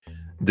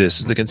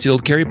This is the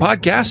Concealed Carry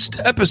Podcast,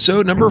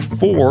 episode number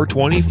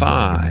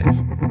 425.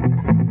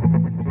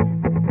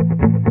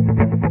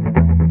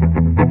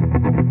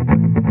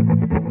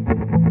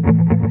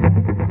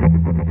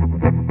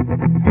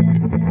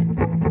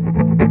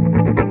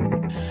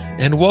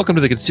 And welcome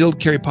to the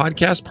Concealed Carry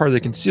Podcast, part of the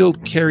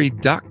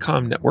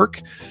concealedcarry.com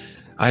network.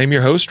 I am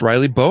your host,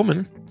 Riley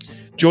Bowman,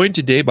 joined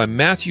today by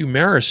Matthew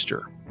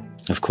Marister.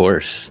 Of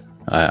course.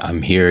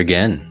 I'm here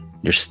again.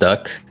 You're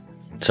stuck.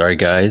 Sorry,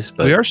 guys.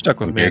 But we are stuck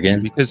with Matthew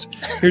again because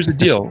here's the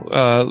deal.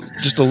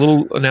 Just a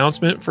little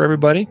announcement for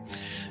everybody.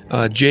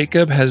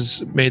 Jacob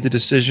has made the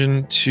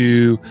decision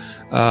to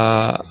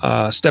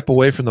step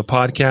away from the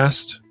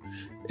podcast.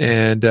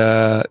 And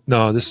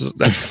no, that's a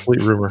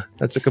complete rumor.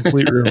 That's a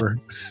complete rumor.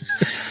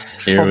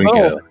 Here we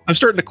go. I'm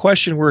starting to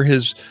question where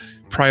his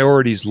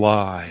priorities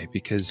lie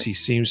because he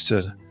seems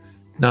to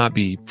not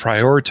be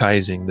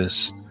prioritizing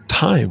this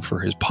time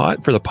for the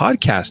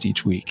podcast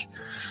each week.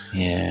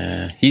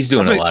 Yeah, he's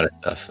doing a lot of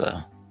stuff though.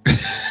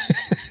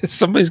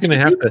 Somebody's going to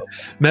have to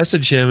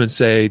message him and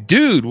say,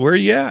 "Dude, where are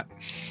you at?"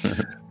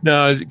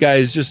 No,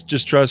 guys,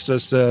 just trust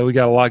us. We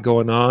got a lot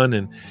going on,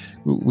 and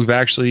we've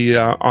actually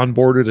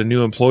onboarded a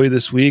new employee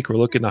this week. We're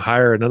looking to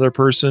hire another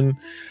person,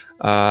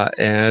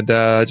 and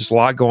just a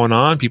lot going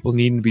on. People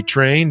needing to be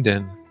trained,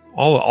 and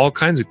all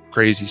kinds of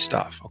crazy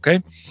stuff.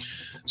 Okay,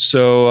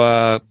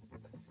 so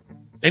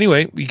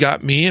anyway, we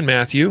got me and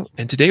Matthew,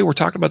 and today we're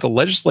talking about the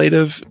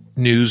legislative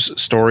news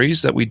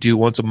stories that we do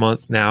once a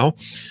month now.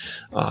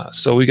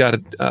 So we got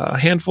a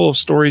handful of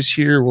stories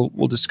here.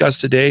 We'll discuss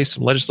today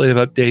some legislative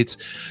updates.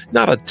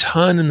 Not a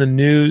ton in the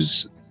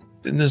news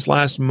in this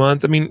last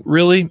month. I mean,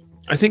 really,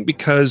 I think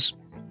because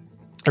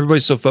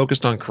everybody's so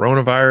focused on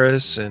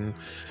coronavirus and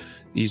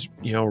these,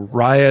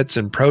 riots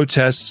and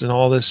protests and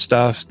all this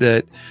stuff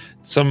that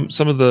some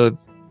of the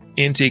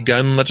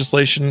anti-gun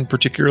legislation,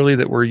 particularly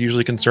that we're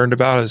usually concerned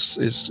about,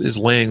 is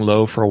laying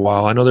low for a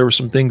while. I know there were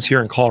some things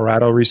here in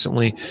Colorado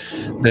recently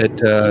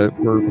that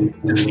were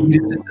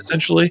defeated,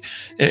 essentially,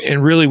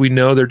 and really we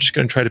know they're just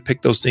going to try to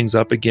pick those things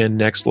up again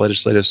next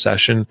legislative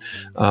session,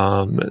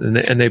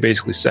 and they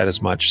basically said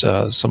as much.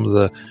 Some of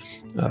the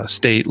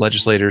state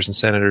legislators and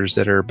senators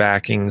that are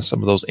backing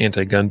some of those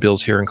anti-gun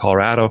bills here in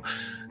Colorado,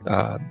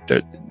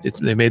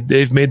 they've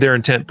made their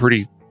intent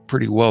pretty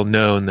well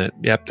known that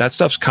yep, that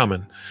stuff's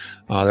coming.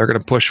 They're going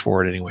to push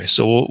for it anyway.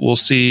 So we'll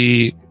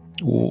see.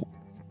 We'll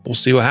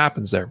see what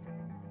happens there.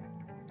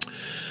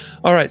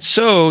 All right.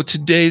 So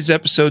today's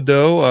episode,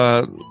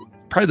 though,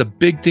 probably the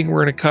big thing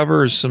we're going to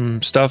cover is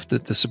some stuff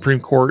that the Supreme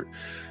Court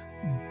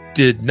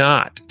did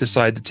not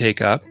decide to take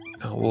up.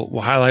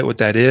 We'll highlight what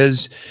that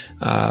is.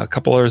 A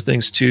couple other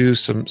things too.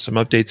 Some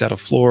updates out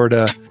of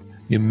Florida,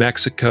 New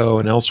Mexico,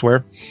 and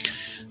elsewhere.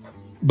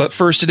 But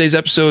first, today's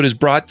episode is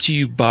brought to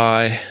you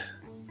by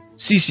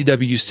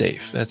CCW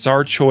Safe. That's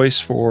our choice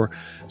for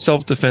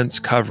self-defense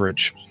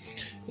coverage.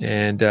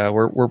 And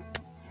we're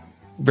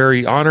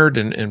very honored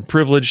and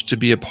privileged to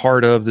be a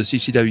part of the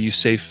CCW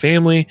Safe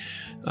family,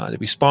 to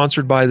be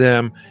sponsored by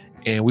them.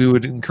 And we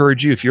would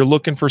encourage you, if you're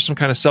looking for some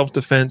kind of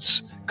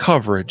self-defense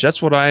coverage,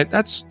 that's what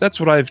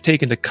I've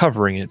taken to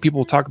covering it.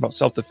 People talk about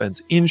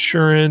self-defense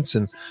insurance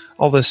and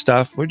all this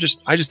stuff. I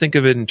just think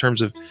of it in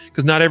terms of,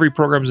 because not every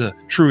program is a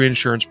true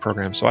insurance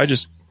program. So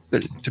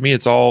to me,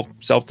 it's all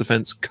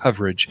self-defense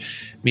coverage,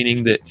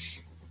 meaning that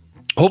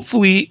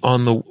hopefully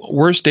on the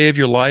worst day of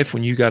your life,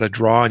 when you got to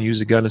draw and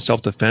use a gun in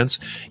self-defense,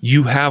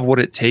 you have what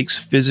it takes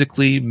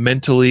physically,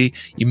 mentally,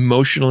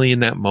 emotionally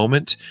in that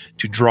moment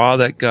to draw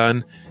that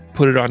gun,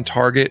 put it on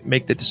target,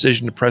 make the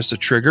decision to press the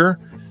trigger.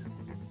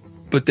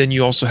 But then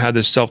you also have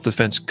this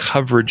self-defense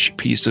coverage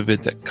piece of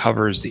it that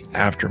covers the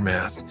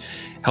aftermath,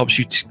 helps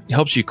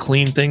you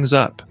clean things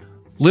up,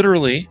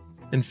 literally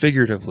and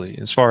figuratively,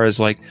 as far as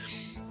like,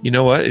 you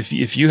know what?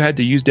 If you had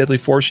to use deadly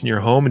force in your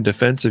home in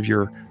defense of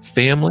your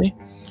family,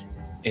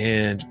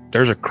 and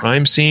there's a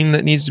crime scene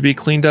that needs to be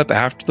cleaned up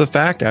after the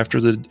fact,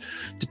 after the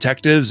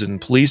detectives and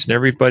police and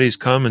everybody's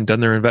come and done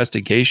their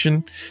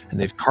investigation, and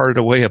they've carted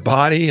away a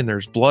body and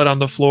there's blood on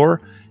the floor,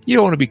 you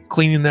don't want to be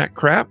cleaning that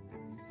crap.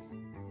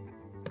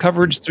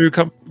 Coverage through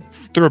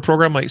a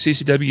program like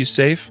CCW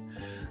Safe,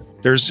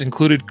 there's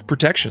included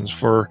protections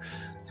for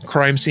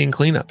crime scene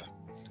cleanup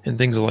and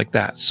things like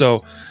that.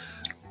 So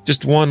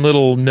just one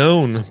little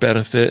known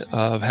benefit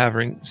of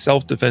having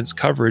self-defense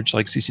coverage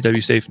like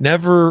CCW Safe,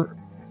 never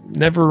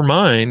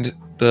mind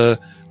the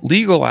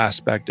legal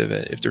aspect of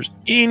it. If there's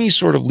any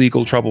sort of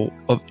legal trouble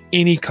of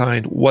any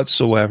kind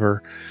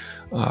whatsoever,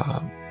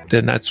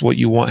 then that's what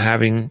you want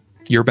having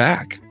your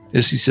back,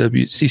 is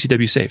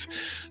CCW Safe.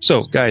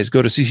 So guys,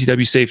 go to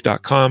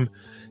ccwsafe.com,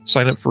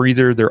 sign up for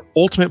either their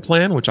ultimate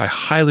plan, which I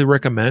highly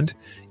recommend,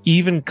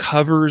 even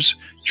covers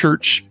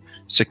church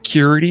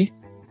security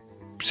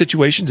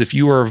situations. If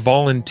you are a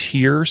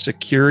volunteer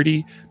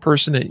security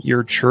person at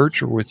your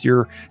church or with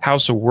your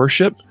house of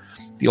worship,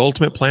 the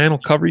ultimate plan will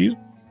cover you.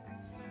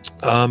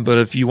 But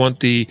if you want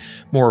the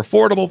more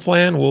affordable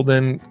plan, we'll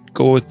then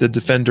go with the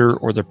Defender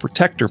or the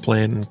Protector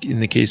plan in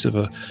the case of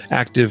a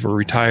active or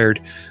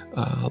retired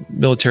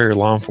military or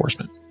law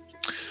enforcement.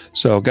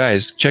 So,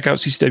 guys, check out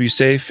CCW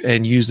Safe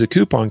and use the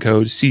coupon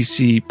code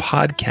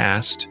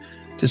CCPodcast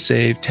to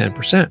save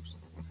 10%.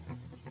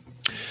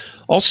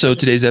 Also,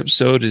 today's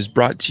episode is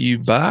brought to you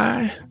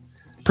by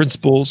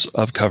Principles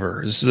of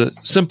Cover. This is a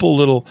simple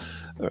little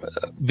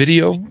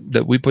video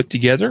that we put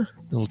together.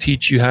 It'll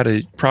teach you how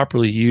to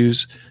properly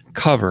use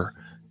cover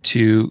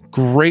to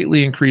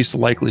greatly increase the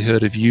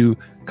likelihood of you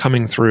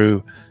coming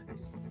through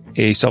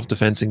a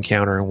self-defense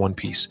encounter in one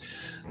piece.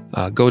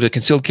 Go to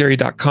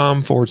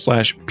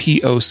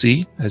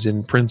concealedcarry.com/POC, as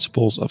in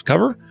Principles of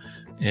Cover,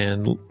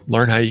 and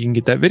learn how you can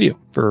get that video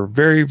for a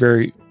very,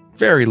 very,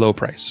 very low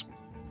price.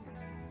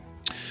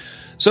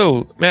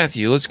 So,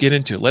 Matthew, let's get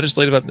into it.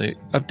 Legislative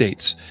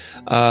updates.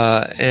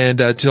 And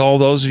to all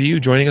those of you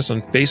joining us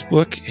on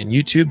Facebook and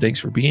YouTube, thanks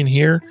for being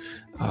here.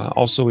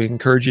 Also, we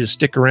encourage you to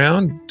stick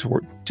around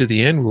to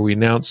the end where we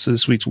announce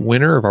this week's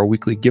winner of our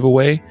weekly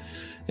giveaway.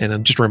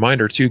 And just a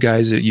reminder, too,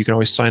 guys, that you can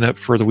always sign up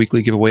for the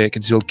weekly giveaway at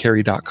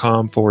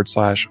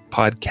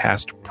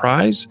concealedcarry.com/podcast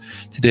prize.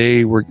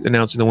 Today, we're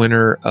announcing the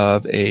winner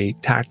of a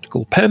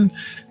tactical pen,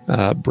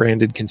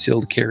 branded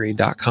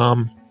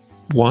concealedcarry.com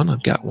one.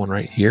 I've got one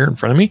right here in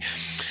front of me.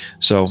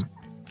 So,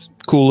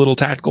 cool little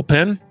tactical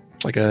pen,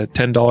 like a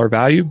 $10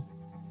 value,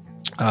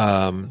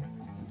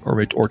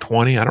 or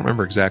 20. I don't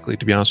remember exactly,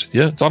 to be honest with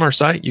you. It's on our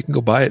site. You can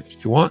go buy it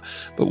if you want.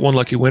 But one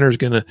lucky winner is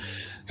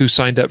who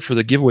signed up for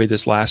the giveaway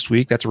this last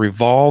week. That's a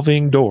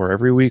revolving door.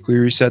 Every week we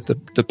reset the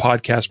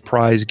podcast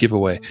prize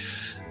giveaway.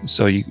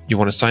 So you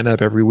want to sign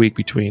up every week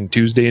between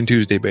Tuesday and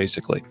Tuesday,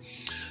 basically.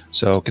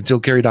 So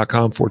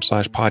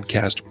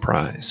concealedcarry.com/podcast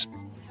prize.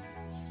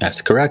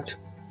 That's correct.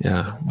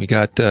 Yeah, we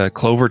got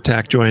Clover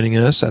Tech joining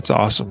us. That's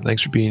awesome.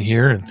 Thanks for being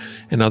here,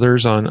 and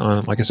others on,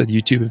 like I said,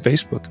 YouTube and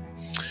Facebook.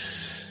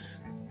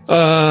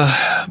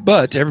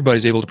 But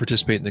everybody's able to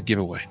participate in the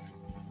giveaway.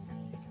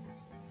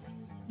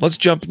 Let's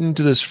jump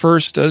into this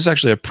first. This is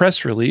actually a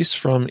press release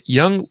from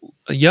Young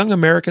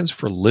Americans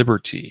for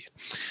Liberty.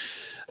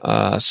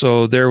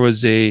 So there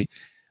was a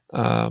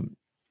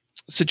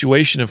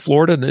situation in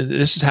Florida, and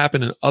this has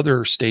happened in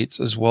other states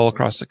as well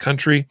across the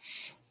country.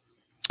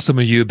 Some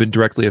of you have been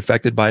directly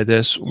affected by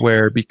this,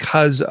 where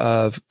because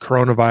of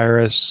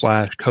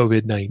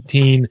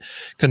coronavirus/COVID-19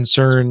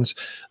 concerns,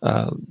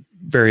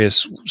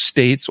 various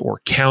states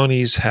or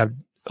counties have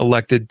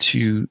elected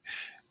to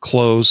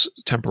close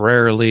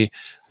temporarily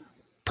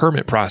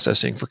permit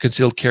processing for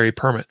concealed carry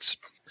permits.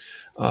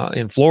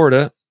 In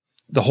Florida,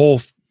 the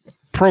whole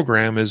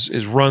program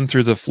is run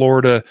through the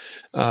Florida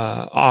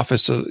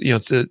office of,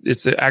 it's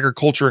the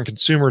Agriculture and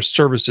Consumer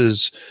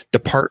Services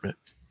Department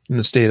in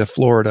the state of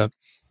Florida.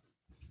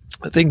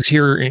 Things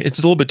here, it's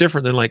a little bit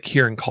different than like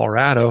here in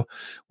Colorado,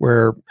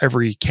 where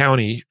every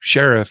county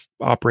sheriff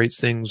operates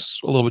things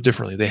a little bit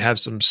differently. They have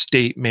some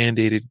state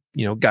mandated,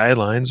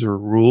 guidelines or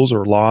rules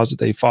or laws that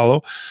they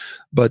follow,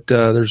 but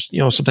there's,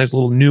 sometimes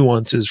little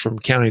nuances from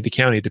county to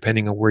county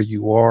depending on where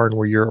you are and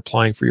where you're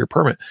applying for your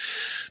permit.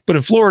 But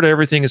in Florida,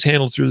 everything is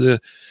handled through the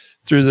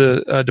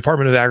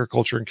Department of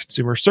Agriculture and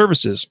Consumer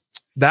Services.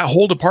 That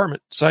whole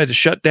department decided to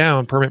shut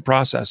down permit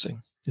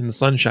processing in the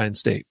Sunshine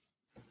State.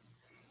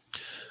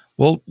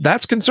 Well,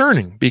 that's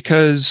concerning,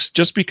 because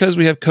just because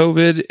we have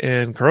COVID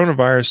and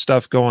coronavirus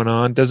stuff going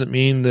on doesn't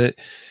mean that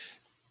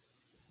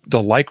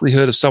the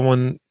likelihood of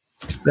someone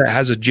that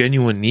has a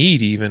genuine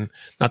need, even,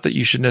 not that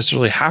you should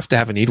necessarily have to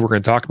have a need. We're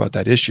going to talk about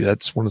that issue.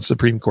 That's one of the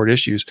Supreme Court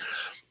issues.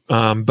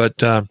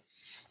 That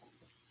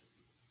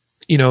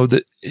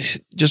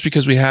just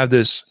because we have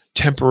this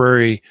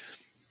temporary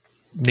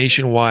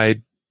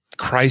nationwide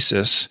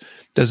crisis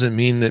doesn't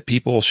mean that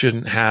people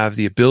shouldn't have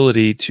the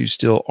ability to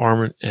still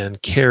arm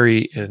and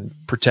carry and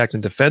protect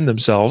and defend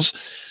themselves.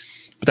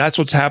 But that's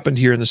what's happened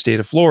here in the state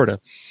of Florida.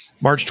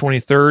 March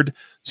 23rd,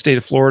 state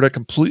of Florida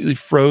completely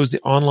froze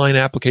the online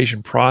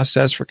application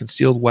process for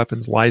concealed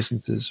weapons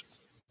licenses.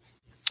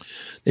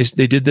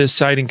 They did this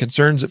citing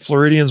concerns that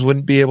Floridians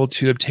wouldn't be able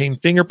to obtain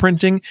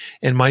fingerprinting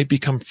and might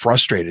become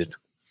frustrated.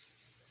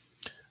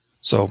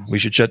 So we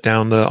should shut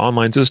down the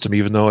online system,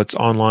 even though it's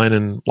online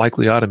and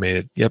likely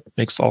automated. Yep,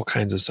 makes all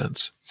kinds of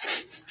sense.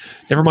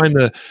 Never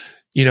mind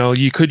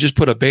you could just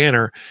put a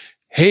banner,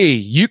 hey,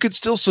 you could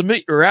still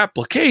submit your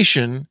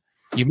application.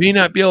 You may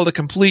not be able to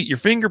complete your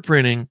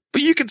fingerprinting,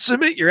 but you can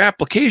submit your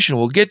application.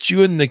 We'll get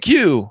you in the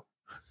queue.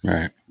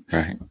 Right.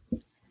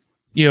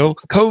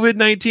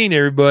 COVID-19,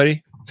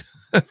 everybody.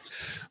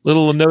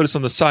 Little notice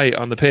on the site,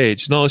 on the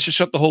page. No, let's just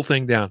shut the whole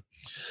thing down.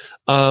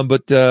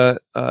 But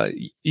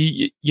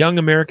Young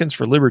Americans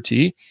for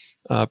Liberty,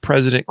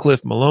 President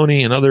Cliff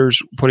Maloney and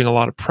others putting a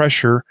lot of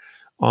pressure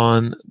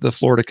on the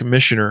Florida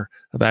Commissioner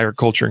of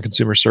Agriculture and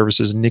Consumer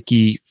Services,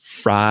 Nikki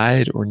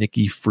Fried.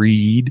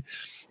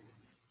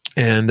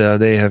 And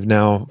they have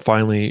now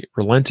finally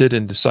relented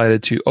and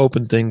decided to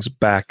open things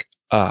back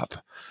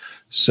up.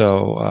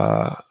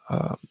 So,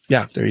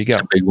 there you go.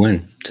 It's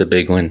a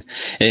big win.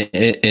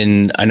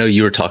 And I know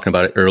you were talking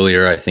about it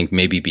earlier, I think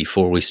maybe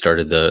before we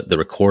started the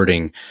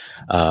recording,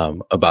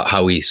 about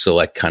how we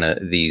select kind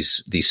of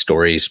these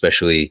stories,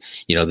 especially,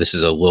 this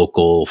is a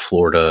local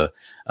Florida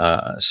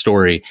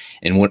story.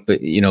 And what,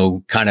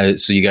 kind of,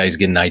 so you guys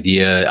get an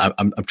idea.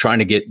 I'm trying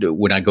to get,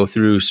 when I go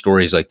through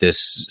stories like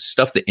this,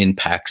 stuff that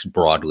impacts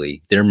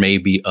broadly. There may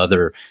be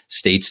other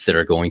states that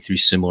are going through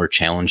similar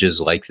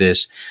challenges like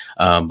this.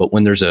 But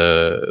when there's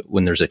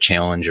a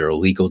challenge or a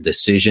legal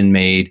decision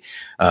made,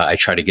 I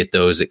try to get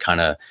those that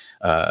kind of,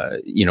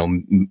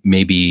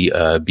 maybe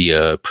be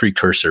a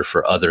precursor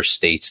for other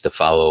states to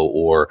follow,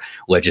 or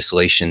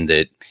legislation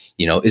that,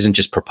 isn't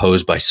just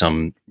proposed by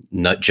some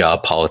nut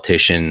job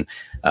politician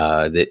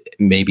that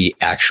may be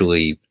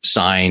actually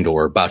signed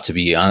or about to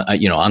be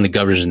on the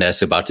governor's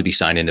desk, about to be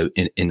signed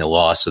into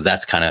law. So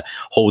that's kind of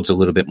holds a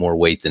little bit more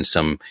weight than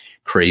some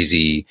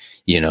crazy,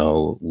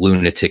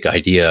 lunatic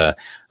idea.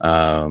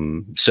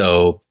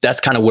 So that's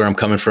kind of where I'm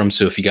coming from.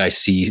 So if you guys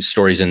see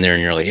stories in there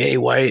and you're like, hey,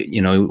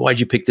 why'd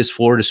you pick this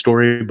Florida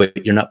story, but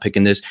you're not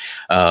picking this?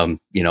 I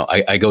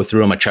go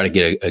through them. I try to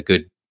get a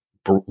good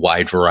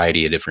wide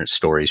variety of different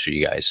stories for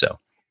you guys. So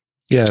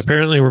yeah,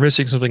 apparently we're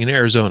missing something in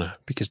Arizona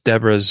because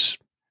Deborah's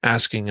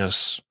asking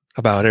us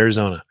about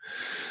Arizona.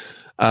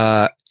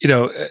 You're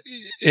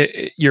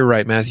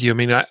right, Matthew. I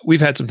mean, we've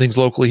had some things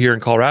locally here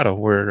in Colorado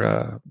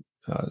where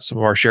some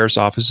of our sheriff's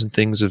office and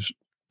things have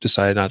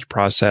decided not to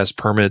process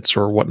permits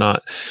or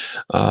whatnot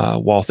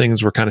while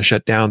things were kind of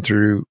shut down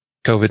through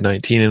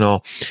COVID-19 and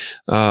all.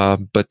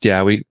 But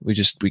yeah, we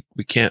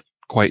can't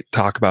quite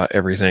talk about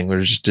everything. There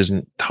just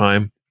isn't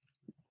time.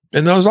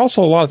 And there's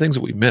also a lot of things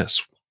that we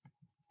miss.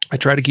 I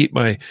try to keep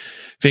my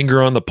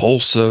finger on the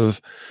pulse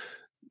of,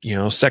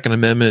 Second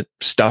Amendment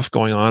stuff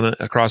going on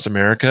across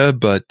America,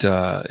 but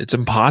it's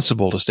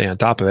impossible to stay on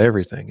top of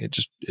everything. It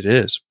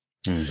is.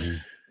 Mm-hmm.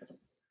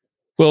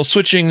 Well,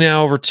 switching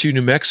now over to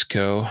New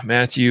Mexico,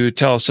 Matthew,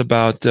 tell us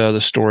about the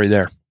story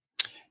there.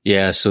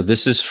 Yeah, so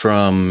this is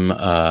from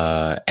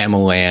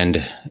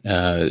AmmoLand,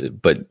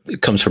 but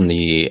it comes from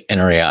the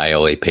NRA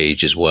ILA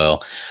page as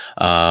well.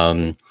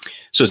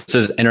 So it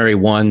says NRA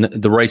 1,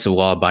 the rights of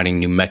law-abiding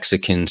New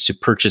Mexicans to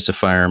purchase a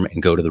firearm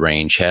and go to the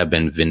range have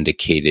been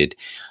vindicated.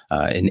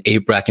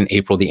 Back in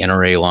April, the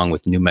NRA, along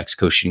with New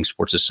Mexico Shooting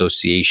Sports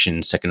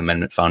Association, Second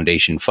Amendment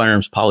Foundation,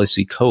 Firearms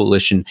Policy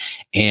Coalition,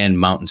 and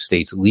Mountain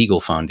States Legal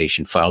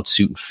Foundation, filed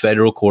suit in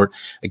federal court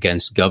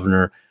against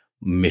Governor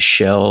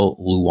Michelle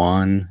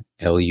Lujan,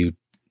 Lujan,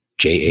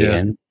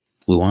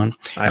 Lujan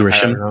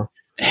Grisham.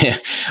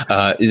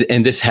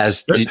 And this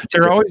has...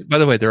 They're always, by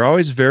the way, they're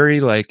always very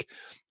like...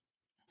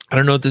 I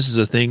don't know if this is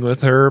a thing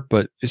with her,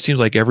 but it seems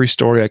like every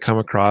story I come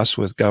across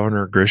with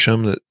Governor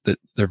Grisham that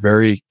they're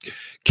very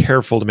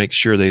careful to make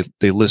sure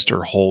they list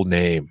her whole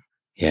name.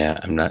 Yeah,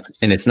 I'm not,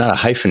 and it's not a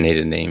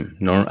hyphenated name.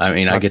 No, I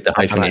mean I get the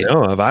hyphenated. I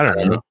don't know. I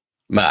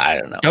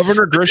don't know.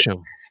 Governor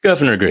Grisham.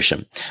 Governor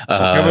Grisham.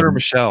 Governor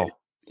Michelle.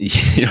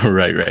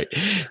 Right.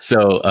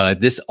 So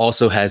this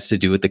also has to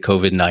do with the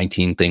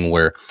COVID-19 thing,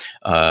 where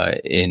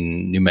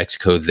in New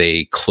Mexico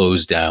they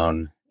closed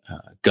down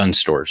gun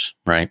stores,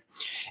 right?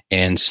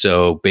 And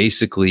so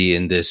basically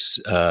in this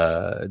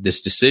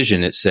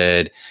decision, it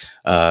said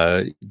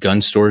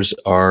gun stores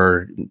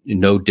are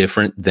no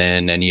different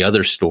than any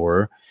other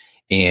store,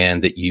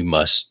 and that you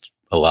must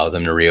allow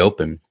them to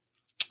reopen.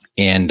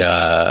 And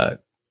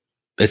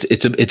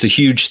it's a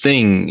huge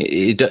thing.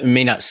 It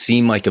may not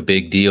seem like a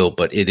big deal,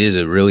 but it is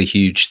a really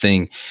huge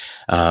thing,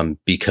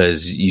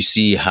 because you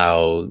see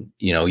how,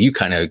 you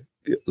kind of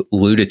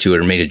alluded to it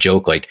or made a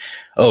joke like,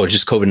 oh,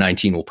 just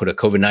COVID-19, we'll put a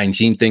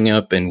COVID-19 thing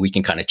up and we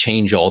can kind of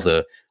change all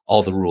the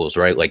rules,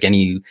 right? Like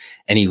any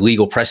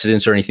legal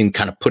precedents or anything,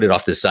 kind of put it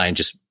off to the side and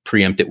just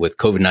preempt it with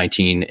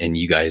COVID-19. And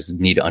you guys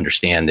need to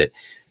understand that,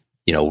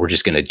 we're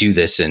just going to do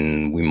this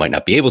and we might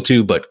not be able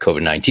to, but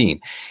COVID-19.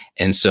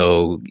 And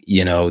so,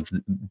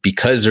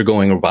 because they're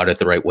going about it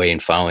the right way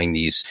and following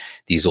these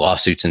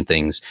lawsuits and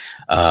things,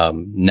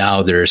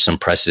 now there are some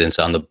precedents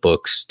on the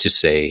books to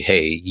say,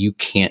 hey, you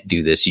can't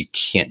do this. You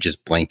can't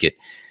just blanket,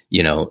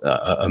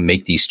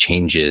 make these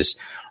changes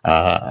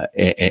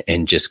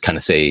and just kind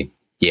of say,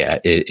 yeah,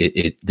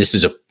 this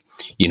is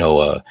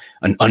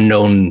an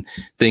unknown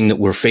thing that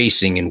we're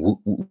facing, and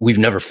we've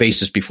never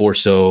faced this before.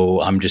 So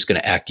I'm just going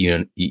to act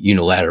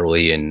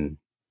unilaterally, and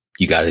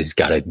you guys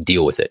got to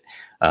deal with it.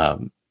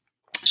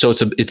 So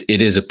it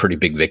is a pretty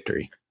big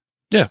victory.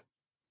 Yeah,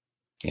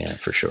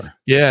 for sure.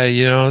 Yeah.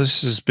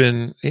 This has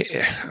been,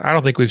 I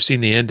don't think we've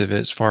seen the end of it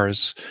as far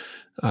as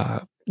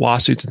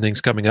lawsuits and things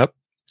coming up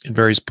in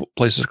various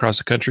places across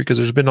the country, because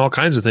there's been all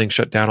kinds of things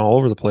shut down all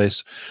over the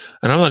place.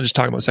 And I'm not just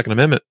talking about Second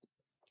Amendment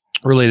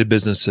related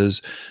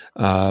businesses,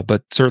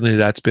 but certainly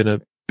that's been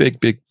a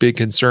big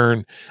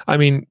concern. I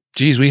mean,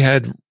 geez, we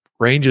had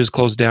ranges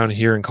closed down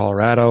here in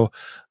Colorado,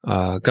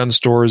 gun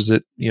stores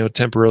that,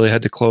 temporarily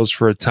had to close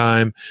for a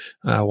time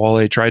while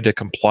they tried to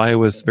comply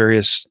with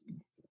various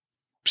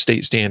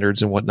state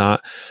standards and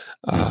whatnot.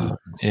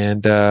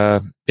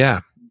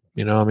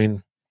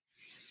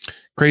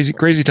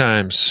 Crazy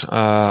times.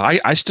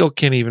 I still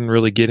can't even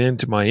really get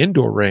into my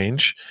indoor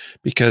range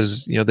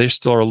because, they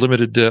still are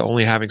limited to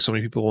only having so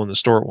many people in the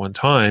store at one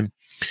time,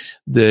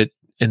 and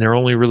they're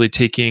only really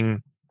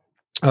taking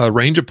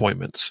range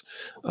appointments.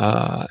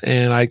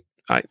 And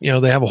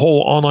they have a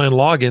whole online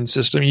login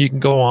system. You can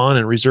go on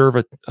and reserve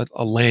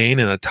a lane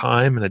and a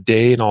time and a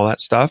day and all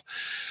that stuff.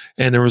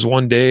 And there was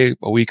one day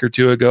a week or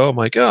two ago, I'm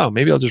like, oh,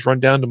 maybe I'll just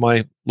run down to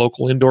my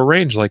local indoor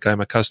range like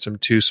I'm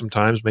accustomed to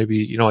sometimes,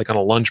 maybe, like on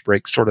a lunch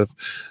break sort of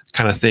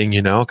kind of thing,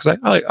 because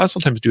I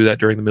sometimes do that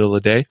during the middle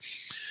of the day.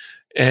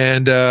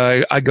 And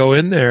I go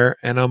in there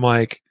and I'm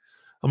like,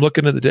 I'm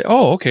looking at the day.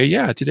 Oh, okay.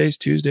 Yeah. Today's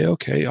Tuesday.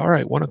 Okay. All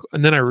right.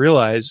 And then I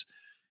realize,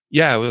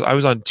 yeah, I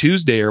was on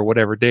Tuesday or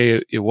whatever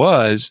day it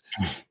was,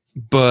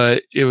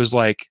 but it was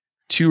like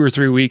 2 or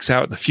 3 weeks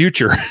out in the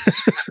future.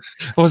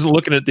 I wasn't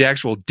looking at the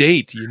actual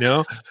date,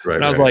 Right,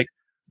 and I was like,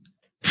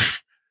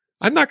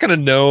 I'm not going to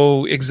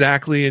know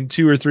exactly in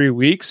 2 or 3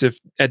 weeks if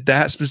at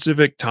that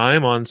specific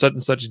time on such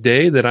and such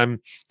day that I'm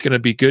going to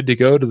be good to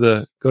go to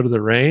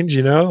the range,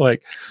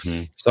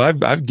 So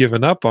I've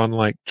given up on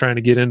like trying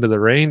to get into the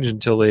range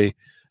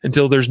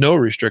until there's no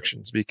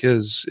restrictions,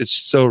 because it's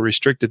so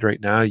restricted right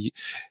now.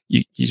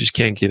 You just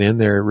can't get in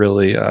there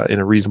really in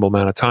a reasonable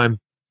amount of time.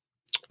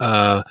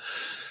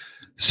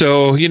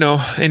 So,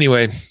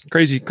 anyway,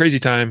 crazy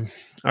time.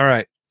 All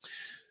right,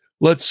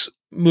 let's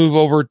move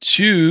over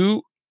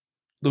to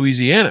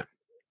Louisiana.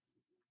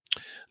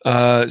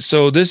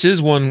 So this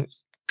is one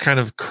kind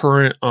of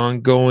current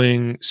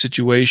ongoing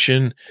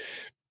situation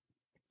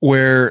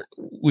where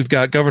we've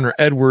got Governor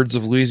Edwards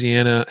of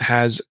Louisiana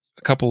has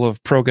a couple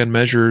of pro-gun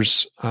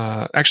measures.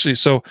 Actually,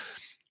 so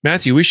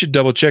Matthew, we should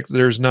double check that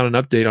there's not an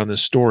update on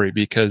this story,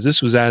 because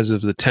this was as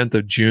of the 10th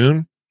of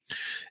June.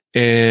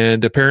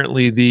 And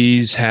apparently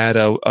these had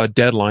a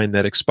deadline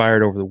that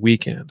expired over the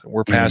weekend.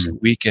 We're past the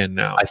weekend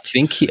now. I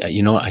think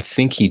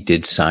he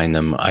did sign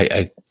them.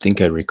 I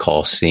think I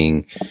recall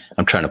seeing,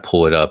 I'm trying to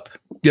pull it up.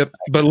 Yep.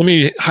 But let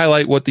me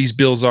highlight what these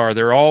bills are.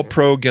 They're all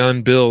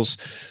pro-gun bills.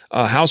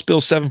 House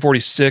Bill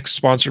 746,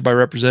 sponsored by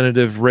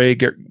Representative Ray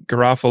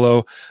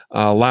Garofalo,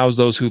 allows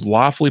those who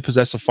lawfully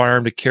possess a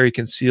firearm to carry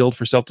concealed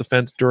for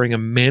self-defense during a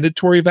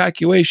mandatory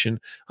evacuation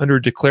under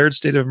a declared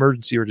state of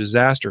emergency or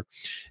disaster.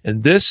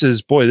 And this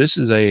is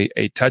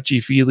a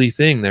touchy-feely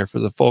thing there for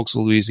the folks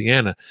of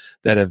Louisiana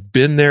that have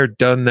been there,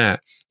 done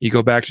that. You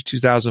go back to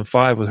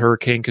 2005 with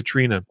Hurricane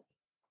Katrina,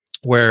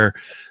 where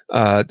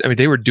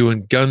they were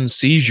doing gun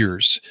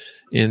seizures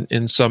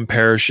in some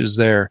parishes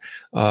there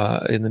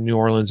in the New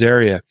Orleans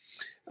area.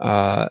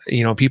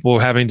 People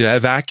having to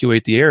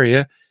evacuate the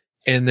area,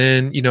 and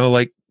then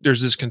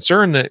there's this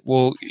concern that,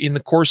 well, in the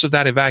course of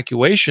that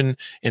evacuation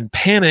and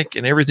panic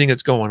and everything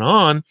that's going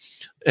on,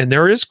 and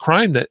there is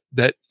crime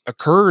that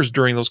occurs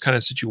during those kind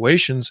of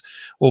situations.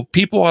 Well,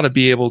 people ought to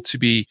be able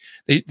to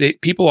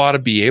people ought to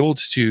be able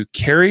to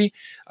carry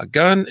a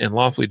gun and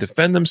lawfully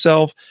defend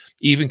themselves,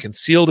 even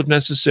concealed if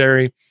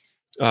necessary,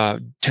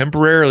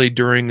 temporarily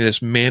during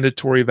this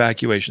mandatory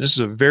evacuation. This is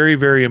a very,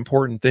 very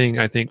important thing,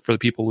 I think, for the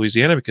people of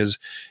Louisiana, because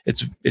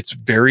it's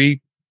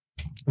very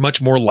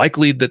much more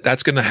likely that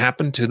that's going to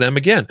happen to them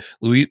again.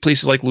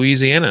 Places like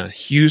Louisiana,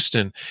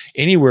 Houston,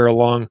 anywhere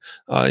along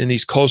in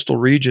these coastal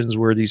regions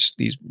where these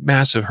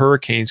massive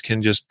hurricanes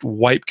can just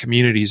wipe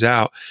communities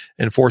out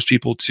and force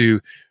people to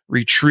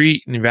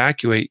retreat and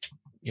evacuate,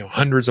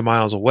 hundreds of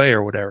miles away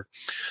or whatever.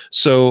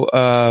 So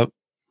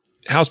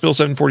House Bill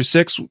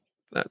 746,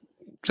 that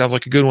sounds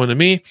like a good one to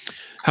me.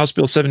 House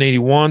Bill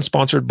 781,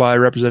 sponsored by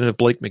Representative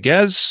Blake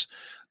Miguez.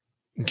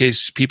 In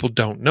case people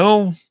don't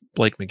know,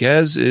 Blake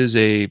Miguez is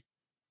a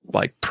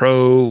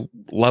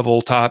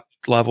top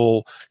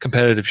level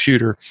competitive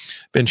shooter,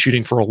 been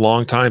shooting for a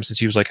long time, since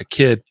he was like a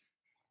kid,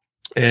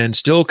 and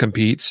still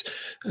competes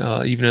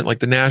even at like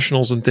the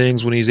nationals and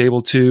things when he's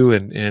able to,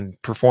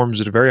 and performs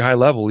at a very high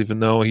level, even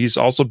though he's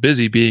also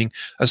busy being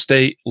a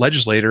state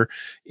legislator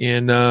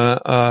in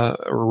a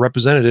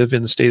representative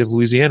in the state of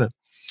Louisiana.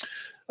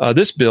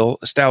 This bill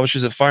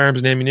establishes that firearms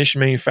and ammunition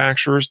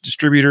manufacturers,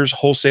 distributors,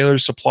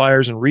 wholesalers,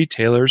 suppliers, and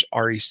retailers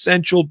are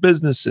essential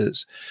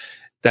businesses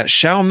that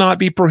shall not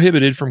be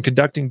prohibited from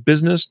conducting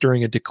business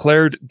during a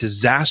declared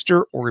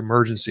disaster or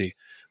emergency.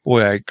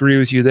 Boy, I agree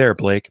with you there,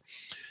 Blake.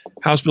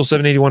 House Bill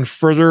 781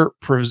 further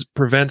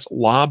prevents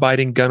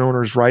law-abiding gun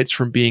owners' rights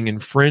from being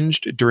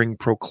infringed during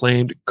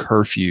proclaimed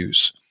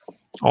curfews.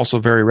 Also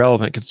very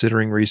relevant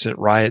considering recent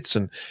riots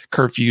and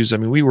curfews.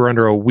 We were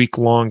under a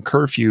week-long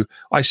curfew.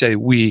 I say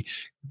we.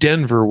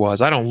 Denver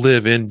was. I don't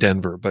live in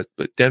Denver, but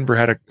Denver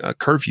had a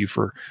curfew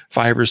for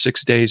 5 or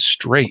 6 days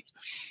straight.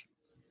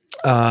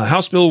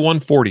 House Bill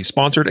 140,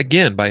 sponsored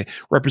again by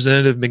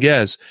Representative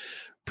Miguez,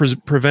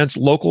 prevents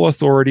local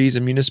authorities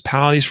and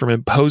municipalities from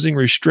imposing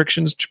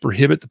restrictions to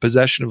prohibit the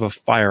possession of a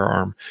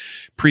firearm.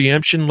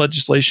 Preemption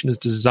legislation is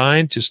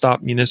designed to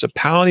stop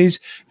municipalities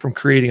from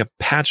creating a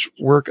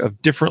patchwork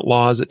of different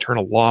laws that turn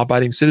a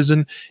law-abiding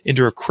citizen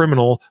into a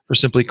criminal for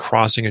simply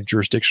crossing a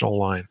jurisdictional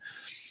line.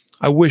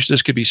 I wish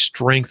this could be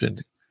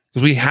strengthened,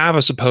 because we have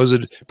a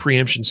supposed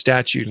preemption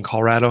statute in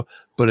Colorado,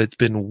 but it's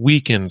been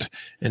weakened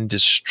and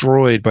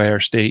destroyed by our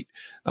state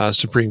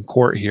Supreme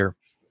Court here,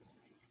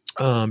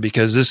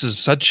 because this is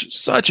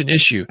such an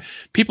issue.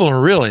 People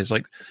don't realize,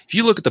 if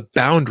you look at the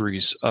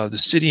boundaries of the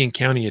city and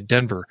county of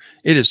Denver,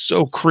 it is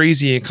so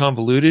crazy and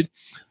convoluted.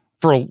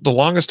 for the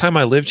longest time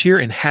I lived here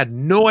and had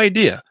no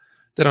idea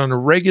that on a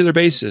regular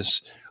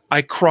basis,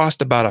 I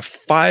crossed about a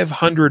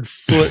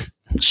 500-foot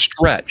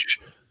stretch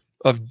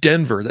of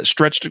Denver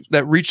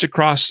that reached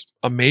across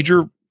a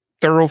major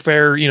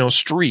thoroughfare,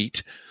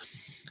 street.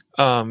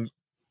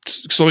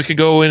 So we could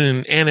go in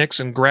and annex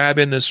and grab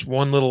in this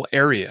one little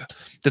area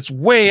that's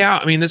way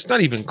out. I mean, it's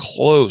not even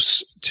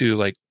close to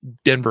like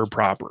Denver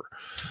proper.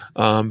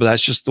 But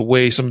that's just the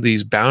way some of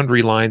these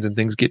boundary lines and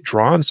things get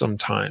drawn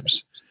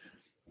sometimes.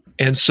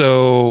 And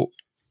so,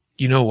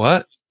 you know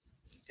what?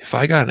 If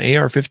I got an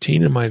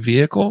AR-15 in my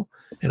vehicle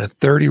and a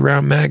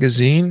 30-round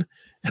magazine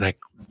and I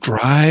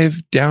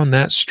drive down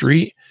that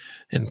street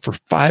and for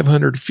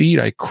 500 feet,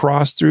 I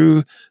cross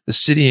through the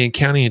city and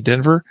county of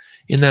Denver,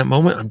 in that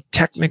moment, I'm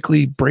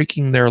technically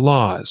breaking their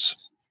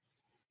laws.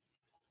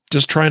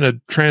 Just trying to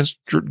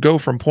go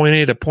from point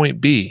A to point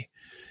B.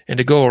 And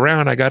to go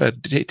around, I got to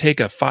take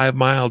a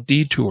 5-mile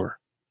detour.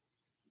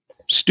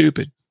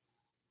 Stupid.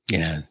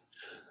 Yeah.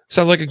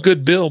 Sounds like a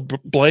good bill,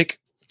 Blake.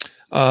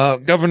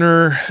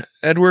 Governor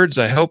Edwards,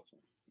 I hope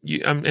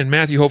and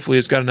Matthew hopefully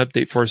has got an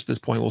update for us at this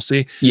point. We'll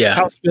see. Yeah.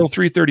 House Bill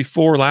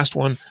 334, last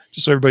one,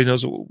 just so everybody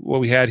knows what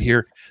we had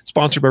here.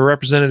 Sponsored by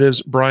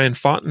Representatives Brian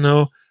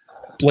Fontenot,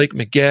 Blake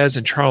McGez,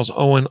 and Charles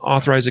Owen,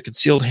 authorize a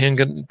concealed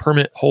handgun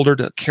permit holder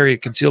to carry a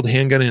concealed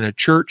handgun in a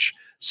church,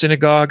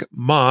 synagogue,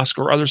 mosque,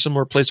 or other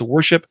similar place of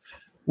worship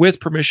with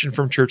permission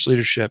from church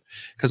leadership.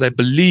 Because I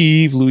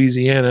believe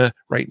Louisiana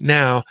right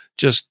now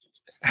just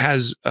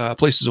has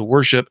places of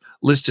worship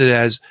listed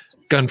as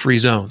gun-free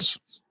zones.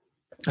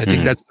 I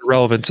think that's the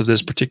relevance of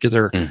this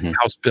particular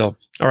House bill.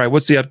 All right,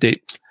 what's the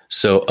update?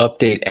 So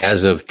update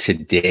as of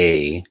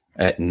today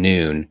at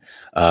noon,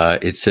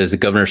 it says the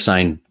governor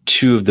signed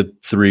 2 of the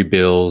 3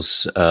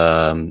 bills.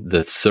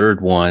 The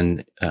third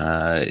one,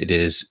 it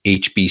is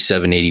HB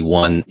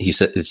 781.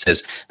 It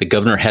says the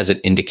governor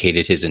hasn't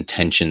indicated his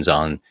intentions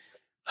on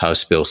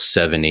House Bill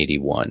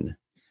 781.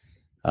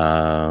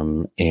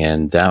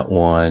 And that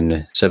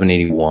one,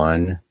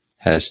 781,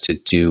 has to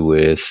do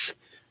with...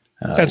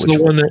 that's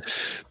the one that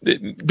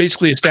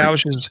basically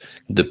establishes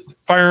the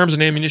firearms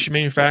and ammunition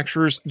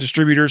manufacturers,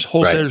 distributors,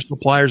 wholesalers,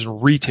 suppliers,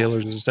 and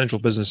retailers as essential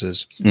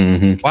businesses.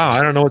 Wow,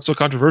 I don't know what's so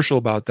controversial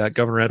about that,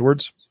 Governor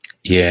Edwards.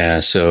 Yeah,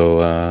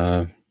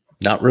 so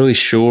not really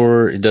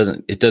sure. It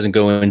doesn't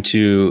go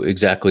into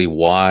exactly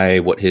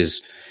what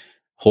his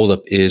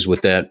holdup is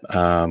with that.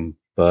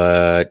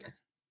 But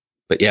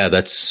yeah,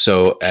 that's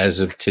so as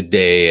of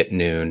today at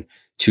noon,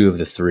 2 of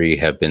the 3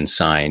 have been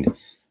signed,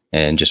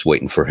 and just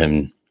waiting for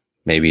him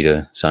maybe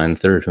to sign the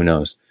third. Who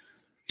knows?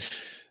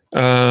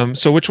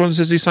 So which ones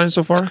has he signed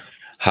so far?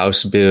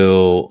 House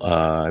Bill,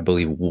 I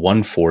believe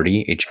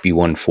 140, HB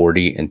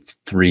 140, and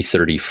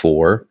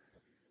 334.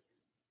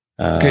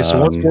 Okay, so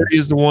 140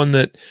 is the one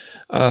that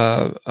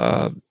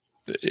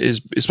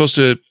is supposed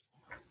to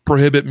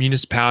prohibit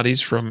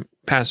municipalities from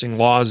passing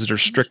laws that are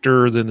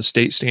stricter than the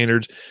state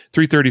standards.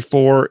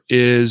 334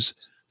 is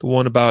the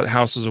one about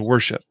houses of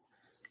worship.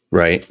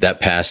 Right, that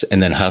passed.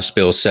 And then House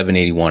Bill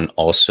 781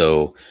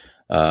 also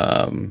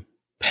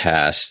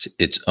passed.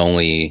 It's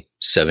only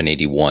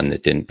 781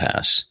 that didn't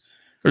pass.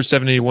 Or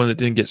 781 that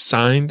didn't get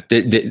signed?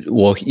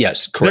 Well,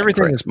 yes, correct.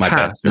 Everything correct. is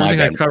passed.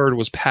 Everything I covered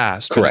was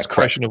passed. Correct. It's a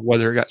question of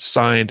whether it got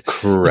signed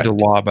into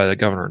law by the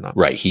governor or not.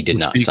 Right, he did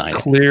not sign it.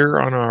 Clear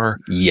on our...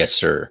 Yes,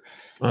 sir.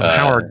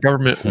 How our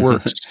government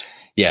works.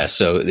 Yeah,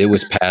 so it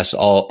was passed.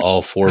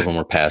 All 4 of them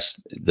were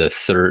passed.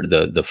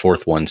 The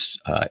fourth one's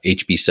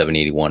HB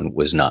 781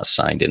 was not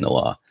signed into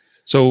law.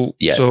 So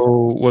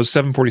was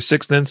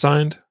 746 then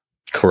signed?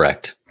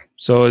 Correct.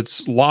 So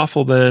it's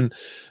lawful then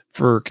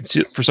for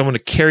someone to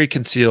carry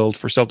concealed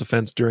for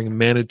self-defense during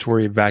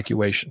mandatory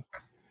evacuation.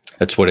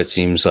 That's what it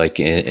seems like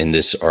in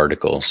this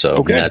article.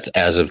 So that's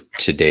as of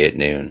today at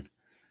noon.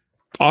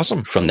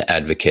 Awesome. From the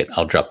Advocate.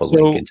 I'll drop a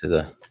link into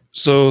the...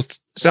 So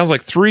sounds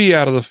like 3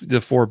 out of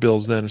the 4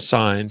 bills then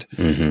signed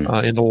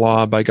into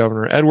law by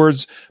Governor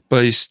Edwards,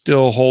 but he's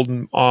still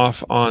holding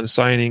off on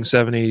signing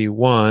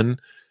 781,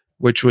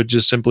 which would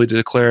just simply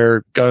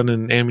declare gun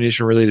and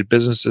ammunition related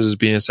businesses as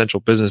being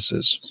essential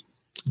businesses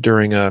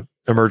during a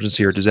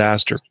emergency or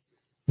disaster.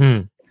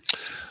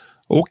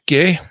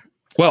 Okay.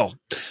 Well,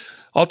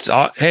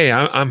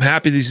 I'm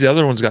happy these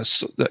other ones got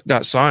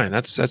signed.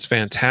 That's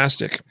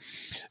fantastic.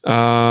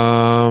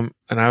 And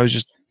I was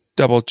just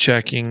double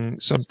checking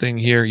something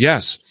here.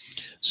 Yes.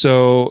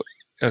 So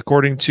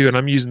according to, and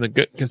I'm using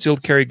the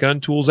Concealed Carry Gun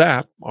Tools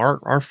app,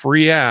 our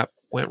free app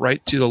went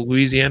right to the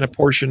Louisiana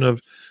portion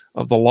of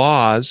the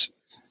laws.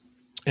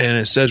 And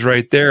it says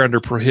right there under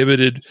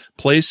prohibited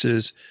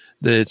places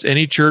that it's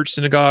any church,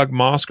 synagogue,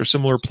 mosque, or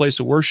similar place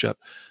of worship.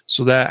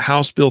 So that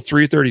House Bill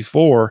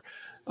 334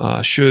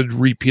 should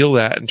repeal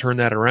that and turn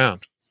that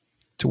around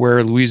to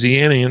where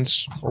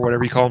Louisianians, or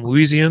whatever you call them,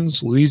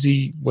 Louisians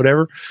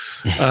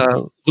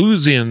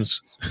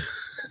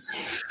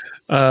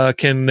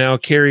can now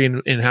carry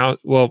in house.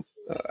 Well,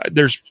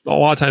 there's a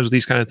lot of times with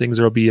these kind of things,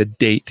 there will be a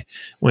date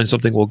when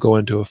something will go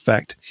into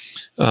effect.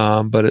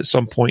 But at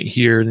some point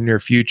here in the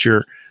near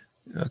future,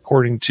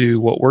 according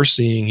to what we're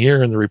seeing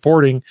here in the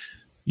reporting,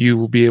 you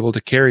will be able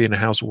to carry in a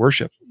house of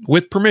worship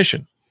with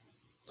permission.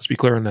 Let's be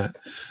clear on that,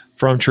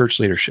 from church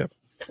leadership.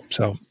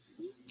 So,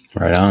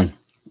 right on.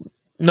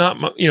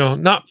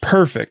 Not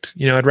perfect.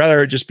 I'd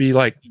rather it just be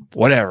like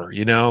whatever,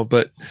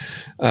 but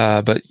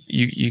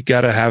you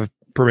got to have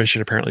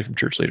permission apparently from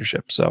church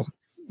leadership. So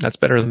that's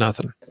better than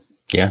nothing.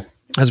 Yeah.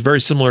 That's very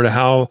similar to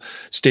how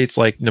states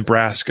like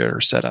Nebraska are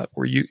set up,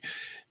 where you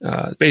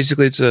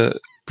basically it's a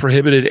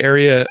prohibited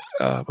area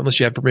unless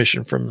you have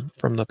permission from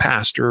the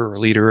pastor or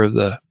leader of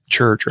the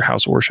church or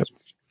house of worship.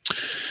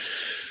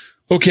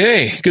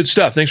 Okay, good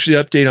stuff. Thanks for the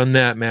update on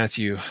that,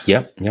 Matthew.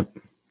 Yep.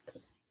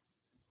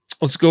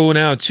 Let's go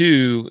now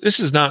to,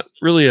 this is not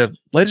really a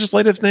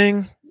legislative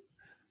thing,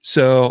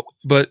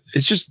 but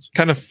it's just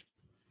kind of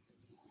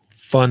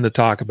fun to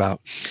talk about.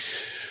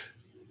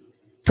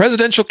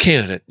 Presidential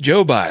candidate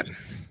Joe Biden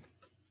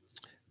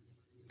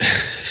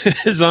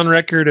is on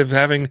record of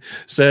having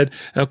said,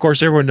 and of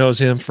course, everyone knows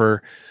him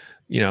for,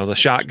 the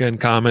shotgun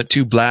comment,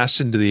 2 blasts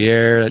into the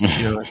air.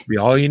 That could be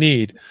all you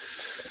need.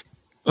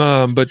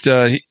 But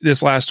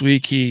this last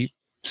week, he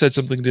said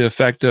something to the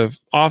effect of,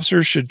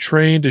 officers should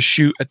train to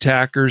shoot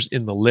attackers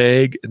in the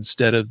leg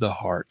instead of the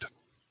heart.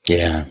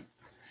 Yeah.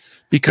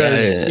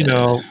 Because,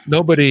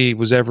 nobody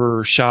was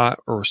ever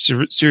shot or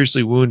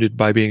seriously wounded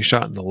by being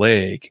shot in the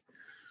leg.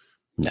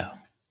 No.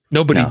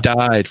 Nobody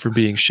died from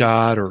being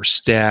shot or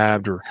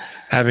stabbed or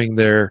having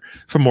their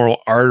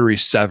femoral artery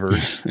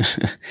severed.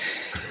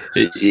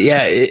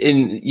 Yeah.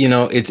 And,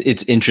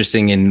 it's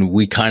interesting. And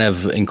we kind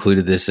of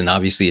included this, and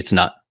obviously it's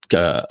not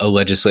a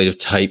legislative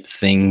type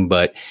thing,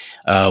 but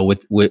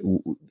with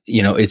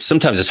it's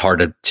sometimes it's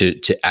hard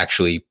to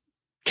actually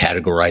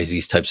categorize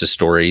these types of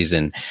stories.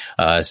 And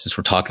since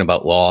we're talking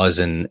about laws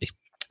and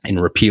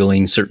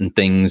repealing certain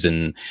things,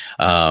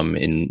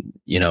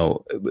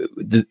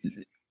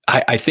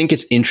 I think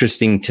it's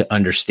interesting to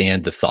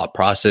understand the thought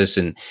process,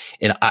 and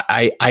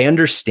I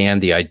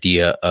understand the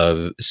idea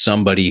of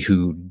somebody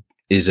who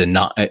is a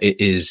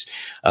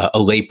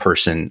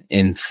layperson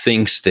and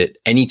thinks that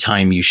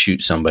anytime you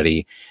shoot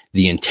somebody,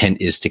 the intent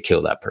is to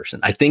kill that person.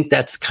 I think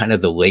that's kind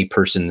of the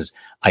layperson's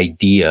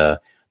idea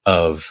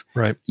of,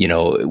 right.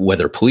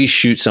 Whether police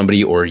shoot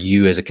somebody or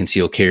you as a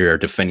concealed carrier are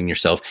defending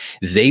yourself,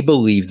 they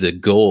believe the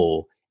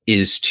goal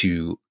is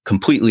to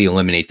completely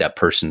eliminate that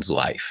person's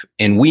life.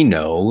 And we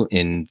know,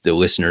 and the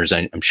listeners,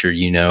 I'm sure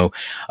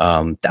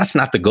that's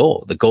not the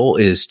goal. The goal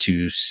is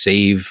to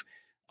save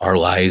our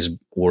lives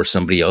or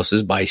somebody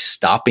else's by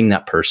stopping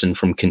that person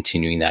from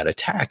continuing that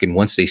attack. And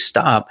once they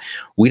stop,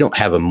 we don't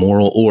have a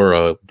moral or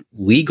a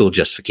legal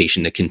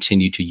justification to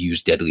continue to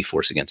use deadly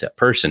force against that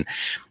person.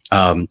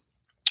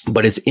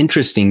 But it's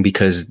interesting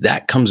because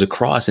that comes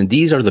across, and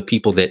these are the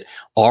people that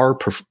are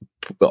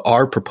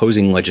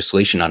proposing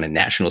legislation on a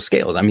national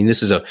scale. I mean,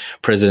 this is a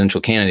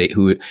presidential candidate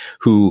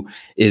who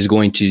is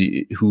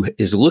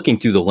looking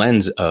through the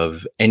lens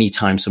of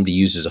anytime somebody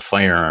uses a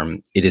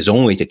firearm, it is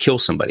only to kill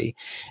somebody.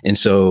 And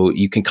so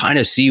you can kind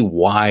of see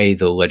why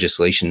the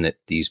legislation that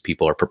these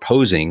people are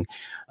proposing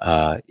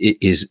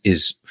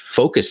is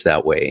focused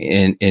that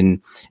way.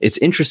 And it's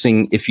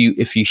interesting if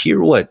you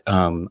hear what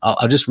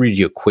I'll just read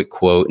you a quick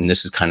quote, and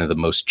this is kind of the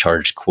most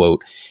charged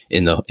quote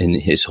in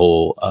his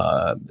whole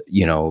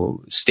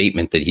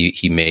statement that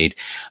he made.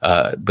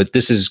 But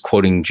this is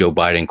quoting Joe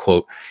Biden,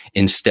 quote,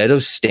 "Instead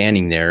of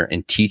standing there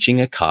and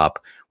teaching a cop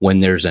when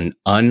there's an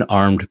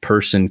unarmed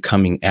person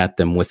coming at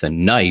them with a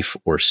knife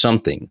or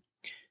something,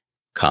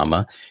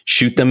 comma,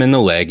 shoot them in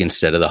the leg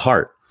instead of the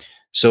heart."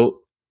 So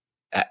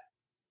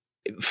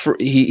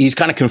he's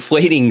kind of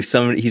conflating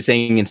he's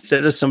saying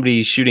instead of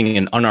somebody shooting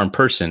an unarmed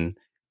person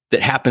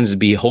that happens to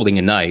be holding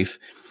a knife,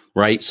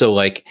 right? So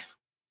like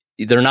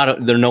they're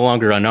no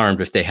longer unarmed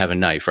if they have a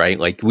knife, right?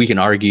 Like we can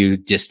argue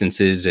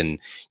distances and,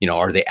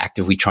 are they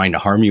actively trying to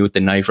harm you with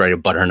the knife, right? A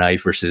butter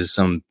knife versus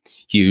some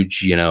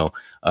huge,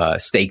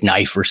 steak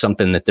knife or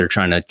something that they're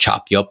trying to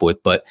chop you up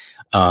with. But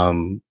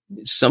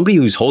somebody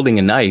who's holding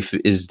a knife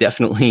is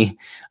definitely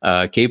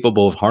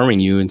capable of harming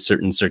you in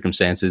certain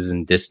circumstances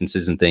and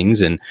distances and things.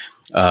 And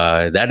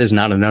that is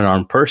not an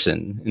unarmed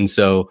person. And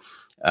so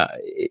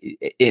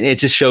it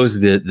just shows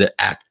the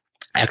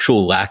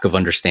actual lack of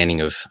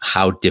understanding of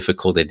how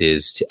difficult it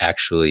is to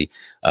actually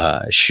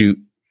shoot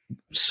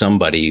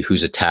somebody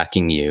who's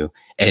attacking you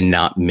and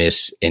not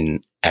miss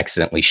and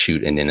accidentally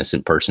shoot an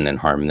innocent person and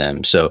harm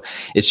them. So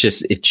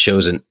it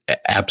shows an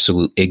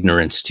absolute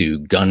ignorance to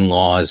gun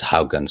laws,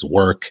 how guns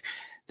work,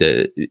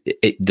 the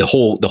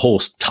whole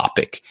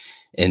topic.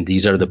 And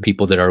these are the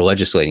people that are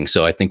legislating.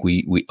 So I think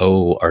we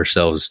owe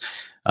ourselves,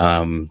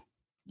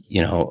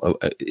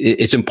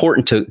 it's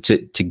important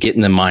to get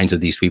in the minds of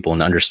these people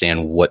and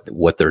understand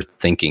what they're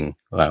thinking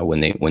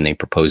when they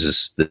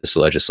propose this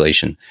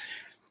legislation.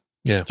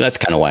 Yeah. So that's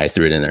kind of why I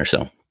threw it in there.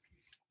 So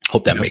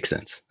hope that makes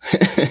sense.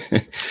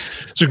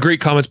 So great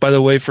comments, by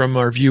the way, from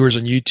our viewers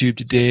on YouTube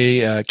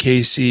today.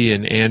 Casey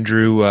and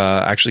Andrew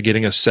actually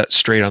getting us set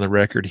straight on the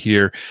record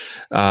here.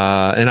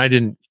 And I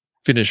didn't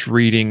finish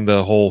reading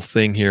the whole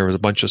thing here with a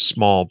bunch of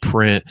small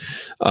print.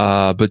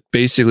 But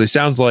basically, it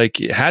sounds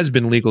like it has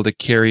been legal to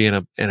carry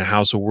in a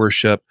house of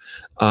worship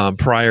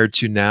prior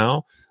to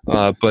now.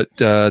 But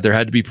there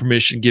had to be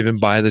permission given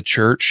by the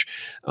church,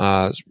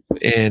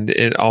 and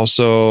it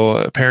also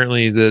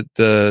apparently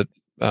the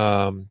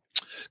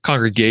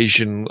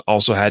congregation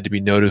also had to be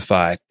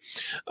notified.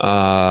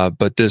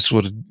 But this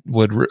would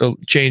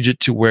change it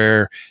to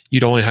where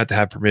you'd only have to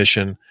have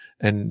permission,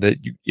 and that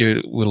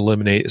it would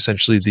eliminate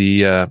essentially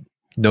the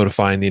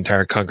notifying the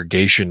entire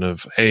congregation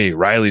of, hey,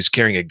 Riley's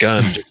carrying a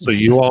gun, just so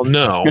you all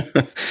know.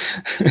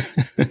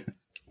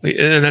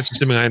 And that's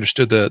assuming I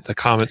understood the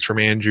comments from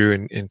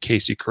Andrew and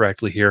Casey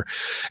correctly here.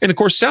 And of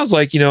course, sounds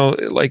like,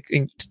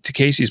 to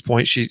Casey's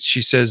point,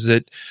 she says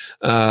that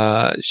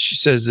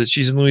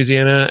she's in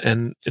Louisiana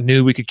and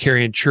knew we could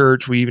carry in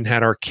church. We even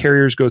had our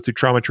carriers go through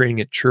trauma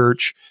training at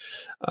church.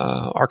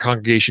 Our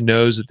congregation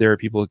knows that there are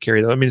people who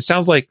carry them. I mean, it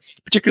sounds like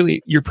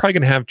particularly you're probably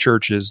going to have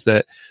churches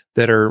that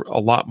are a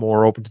lot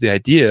more open to the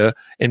idea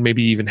and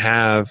maybe even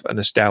have an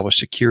established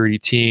security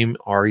team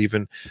or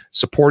even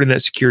supporting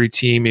that security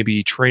team,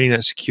 maybe training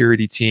that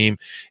security team.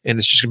 And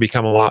it's just going to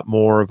become a lot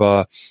more of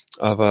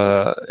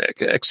a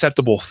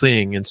acceptable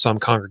thing in some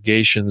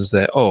congregations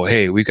that, oh,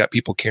 hey, we've got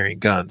people carrying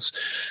guns.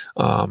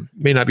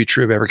 May not be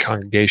true of every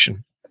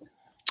congregation.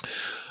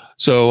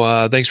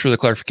 So thanks for the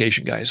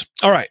clarification, guys.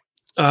 All right.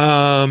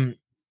 So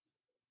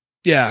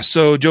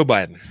Joe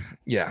Biden,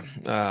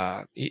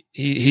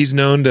 he's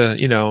known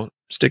to,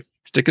 stick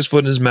his foot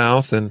in his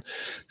mouth and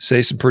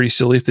say some pretty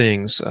silly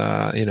things.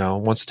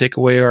 Wants to take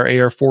away our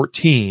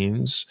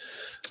AR-14s,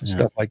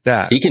 stuff like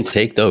that. He can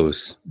take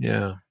those.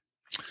 Yeah.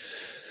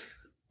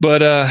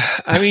 But,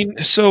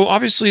 so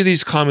obviously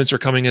these comments are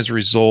coming as a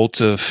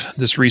result of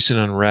this recent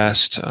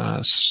unrest,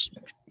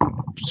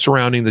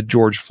 surrounding the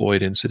George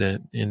Floyd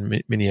incident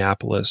in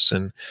Minneapolis.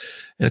 And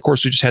of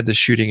course, we just had the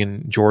shooting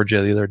in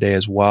Georgia the other day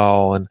as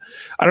well. And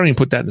I don't even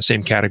put that in the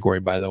same category,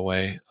 by the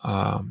way,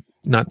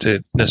 not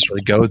to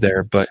necessarily go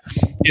there, but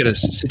you had a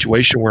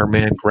situation where a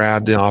man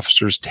grabbed an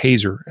officer's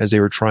taser as they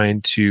were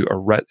trying to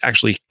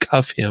actually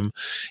cuff him.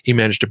 He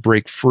managed to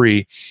break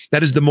free.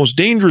 That is the most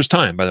dangerous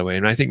time, by the way.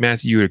 And I think,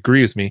 Matthew, you would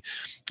agree with me.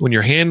 When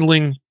you're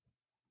handling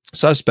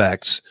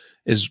suspects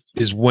is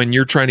when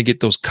you're trying to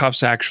get those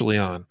cuffs actually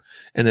on.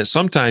 And that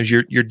sometimes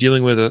you're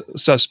dealing with a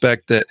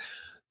suspect that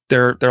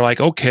they're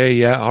like, okay,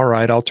 yeah, all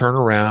right, I'll turn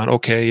around.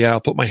 Okay, yeah,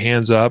 I'll put my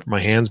hands up, my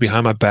hands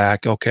behind my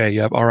back. Okay,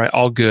 yep, all right,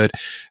 all good.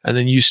 And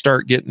then you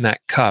start getting that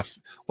cuff,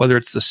 whether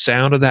it's the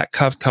sound of that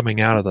cuff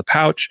coming out of the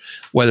pouch,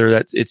 whether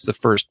it's the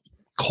first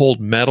cold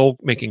metal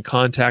making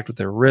contact with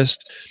their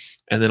wrist,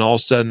 and then all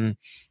of a sudden,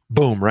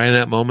 boom, right in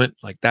that moment,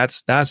 like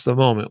that's the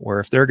moment where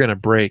if they're going to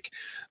break,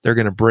 they're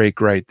going to break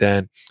right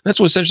then. That's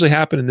what essentially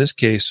happened in this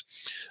case.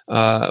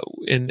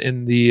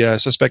 The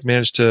suspect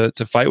managed to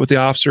fight with the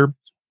officer,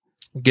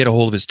 get a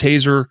hold of his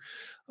taser.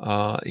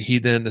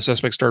 The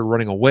suspect started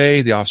running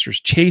away. The officer's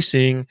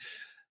chasing,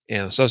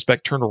 and the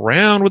suspect turned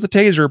around with the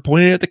taser,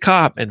 pointed at the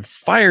cop, and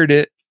fired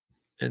it.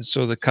 And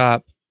so the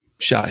cop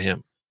shot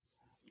him.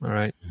 All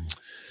right.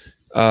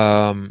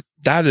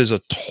 That is a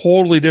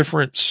totally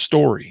different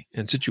story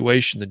and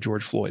situation than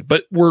George Floyd,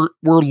 but we're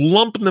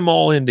lumping them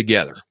all in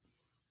together.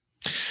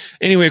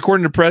 Anyway,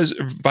 according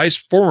to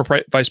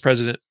former Vice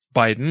President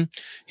Biden,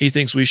 he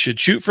thinks we should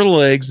shoot for the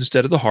legs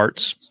instead of the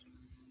hearts,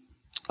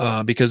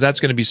 because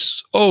that's going to be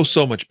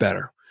so much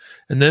better.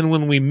 And then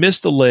when we miss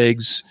the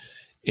legs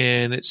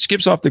and it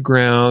skips off the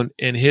ground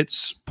and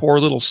hits poor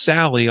little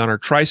Sally on her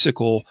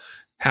tricycle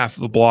half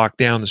of a block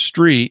down the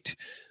street,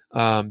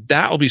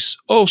 that will be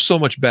so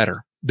much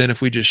better than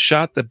if we just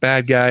shot the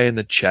bad guy in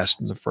the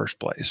chest in the first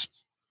place.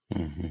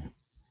 Mm-hmm.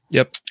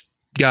 Yep.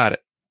 Got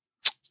it.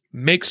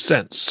 Makes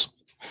sense.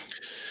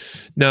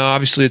 No,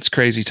 obviously it's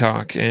crazy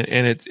talk, and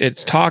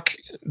it's talk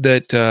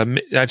that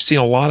I've seen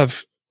a lot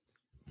of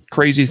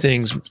crazy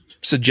things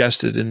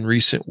suggested in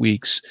recent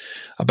weeks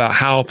about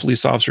how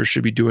police officers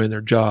should be doing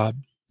their job.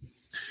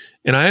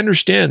 And I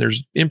understand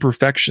there's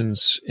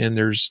imperfections and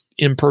there's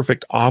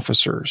imperfect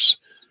officers.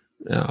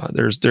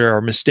 There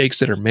are mistakes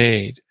that are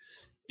made,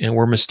 and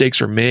where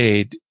mistakes are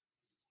made,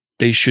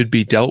 they should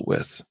be dealt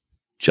with.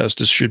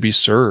 Justice should be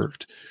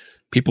served.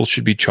 People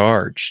should be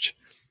charged,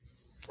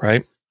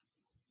 right?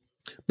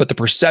 But the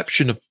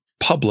perception of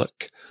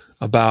public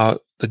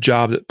about the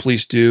job that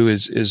police do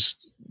is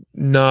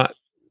not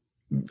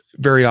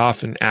very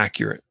often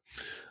accurate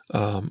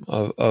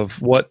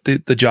of what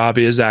the job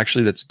is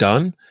actually that's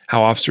done,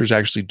 how officers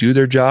actually do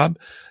their job,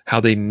 how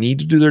they need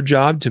to do their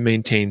job to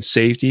maintain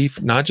safety,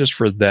 not just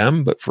for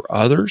them, but for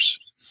others.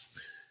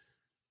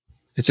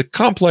 It's a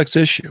complex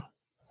issue,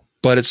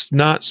 but it's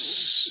not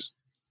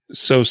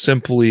so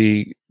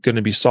simply going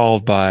to be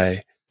solved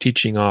by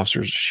teaching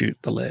officers to shoot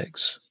the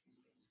legs.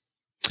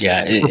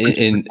 Yeah,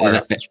 and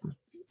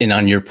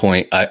on your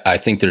point, I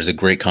think there's a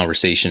great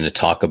conversation to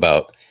talk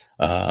about.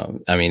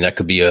 That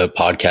could be a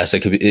podcast.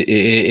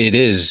 It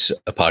is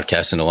a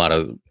podcast in a lot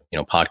of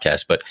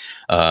podcast, but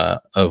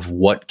of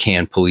what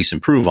can police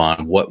improve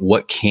on,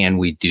 what can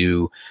we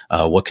do,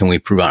 what can we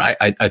improve on.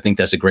 I think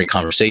that's a great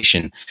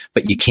conversation,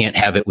 but you can't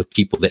have it with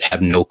people that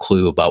have no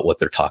clue about what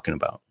they're talking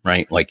about,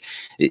 right? Like,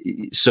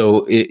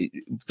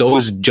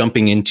 those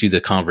jumping into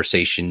the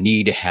conversation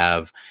need to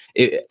have.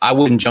 I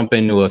wouldn't jump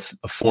into a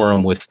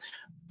forum with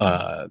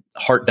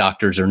heart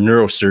doctors or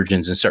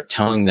neurosurgeons and start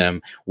telling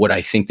them what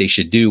I think they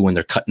should do when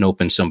they're cutting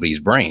open somebody's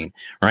brain,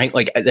 right?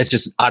 Like, that's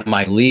just out of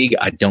my league.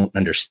 I don't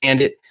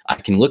understand it. I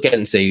can look at it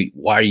and say,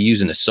 why are you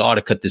using a saw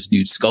to cut this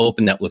dude's skull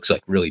open? That looks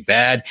like really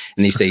bad.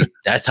 And they say,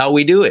 that's how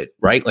we do it,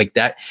 right? Like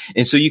that.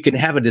 And so you can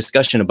have a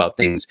discussion about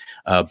things,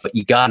 but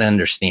you got to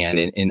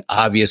understand. And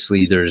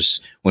obviously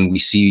when we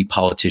see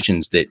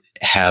politicians that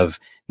have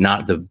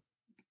not the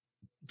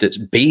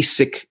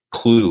basic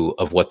clue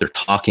of what they're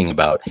talking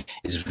about,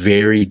 is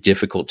very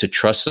difficult to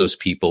trust those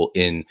people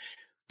in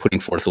putting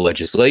forth the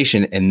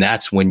legislation. And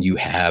that's when you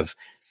have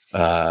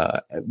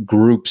lobbying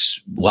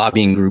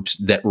groups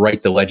that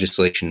write the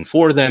legislation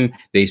for them.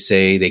 They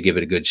say, they give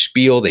it a good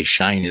spiel, they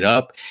shine it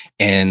up,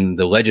 and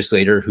the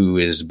legislator who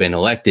has been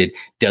elected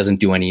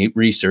doesn't do any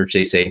research.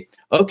 They say,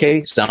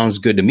 okay, sounds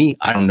good to me,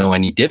 I don't know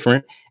any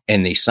different,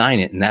 and they sign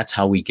it. And that's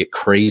how we get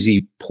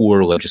crazy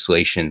poor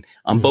legislation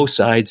on both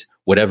sides,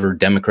 whatever,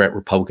 Democrat,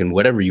 Republican,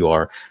 whatever you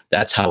are.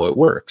 That's how it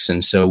works.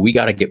 And so we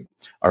got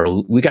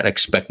to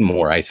expect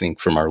more, I think,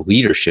 from our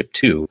leadership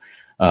too,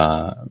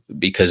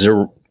 because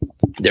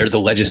they're the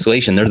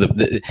legislation, they're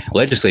the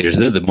legislators,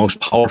 they're the most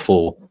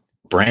powerful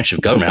branch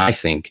of government, I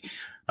think.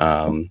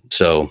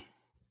 So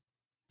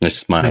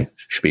that's my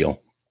spiel.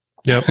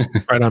 Yep.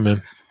 Right on,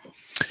 man.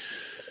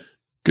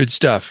 Good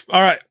stuff.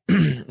 All right.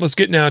 Let's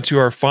get now to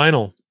our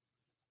final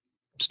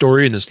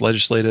story in this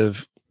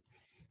legislative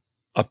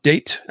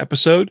update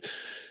episode.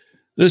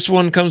 This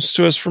one comes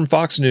to us from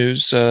Fox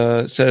News.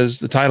 Says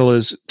the title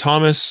is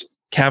Thomas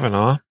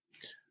Kavanaugh,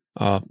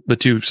 the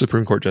two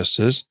Supreme Court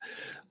justices,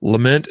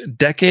 lament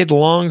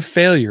decade-long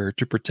failure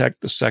to protect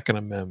the Second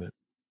Amendment.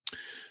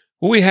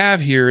 What we have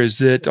here is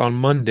that on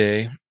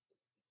Monday,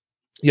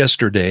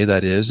 yesterday,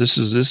 that is, this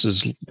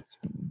is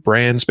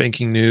brand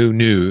spanking new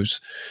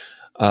news.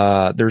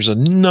 There's a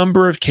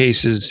number of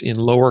cases in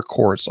lower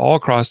courts all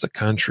across the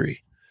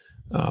country.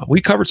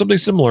 We covered something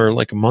similar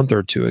like a month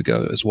or two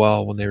ago as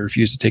well, when they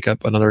refused to take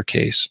up another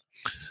case.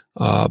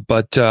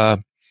 But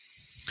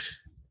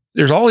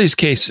there's all these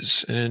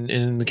cases. And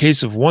in the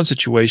case of one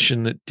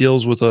situation that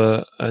deals with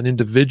an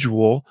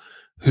individual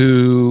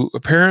who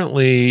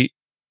apparently,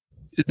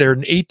 they're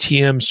an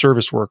ATM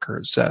service worker,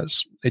 it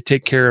says. They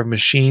take care of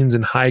machines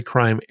in high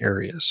crime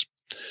areas.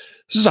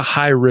 This is a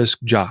high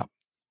risk job,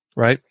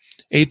 right?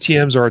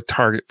 ATMs are a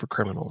target for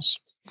criminals.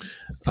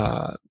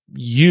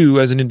 You,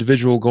 as an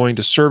individual going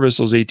to service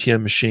those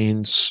ATM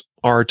machines,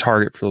 are a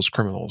target for those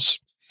criminals.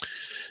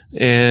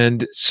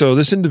 And so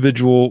this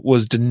individual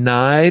was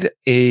denied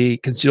a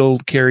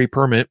concealed carry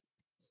permit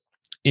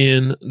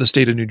in the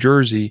state of New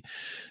Jersey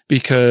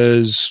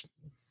because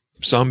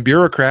some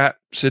bureaucrat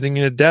sitting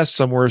in a desk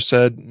somewhere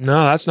said,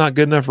 no, that's not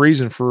good enough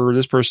reason for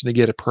this person to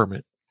get a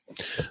permit.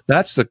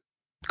 That's the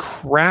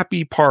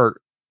crappy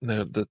part,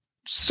 the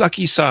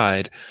sucky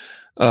side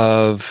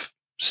of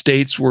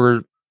states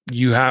where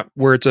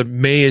it's a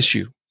may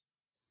issue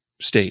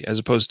state as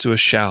opposed to a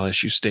shall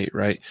issue state,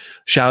 right?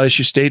 Shall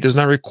issue state does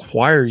not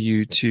require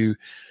you to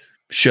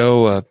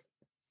show a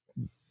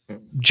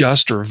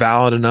just or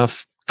valid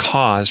enough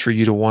cause for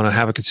you to want to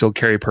have a concealed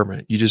carry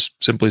permit. You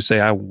just simply say,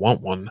 I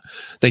want one.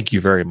 Thank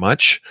you very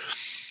much.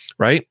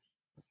 Right?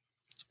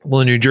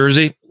 Well, in New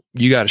Jersey,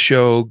 you got to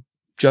show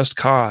just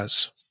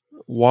cause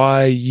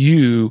why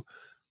you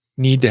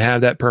need to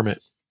have that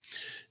permit.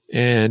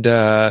 And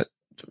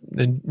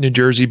the New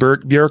Jersey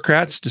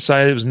bureaucrats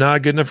decided it was not a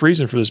good enough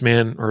reason for this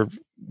man or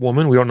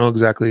woman. We don't know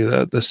exactly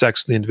the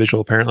sex of the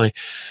individual, apparently.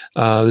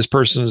 This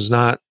person is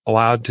not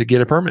allowed to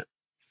get a permit.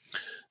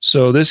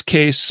 So this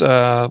case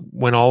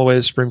went all the way to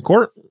the Supreme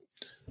Court.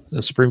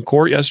 The Supreme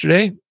Court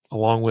yesterday,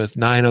 along with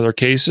 9 other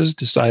cases,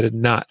 decided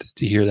not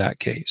to hear that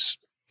case.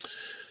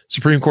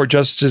 Supreme Court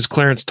Justices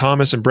Clarence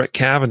Thomas and Brett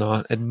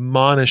Kavanaugh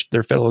admonished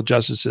their fellow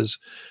justices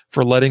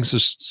for letting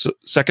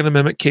Second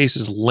Amendment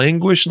cases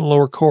languish in the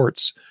lower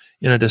courts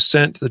in a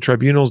dissent to the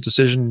tribunal's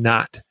decision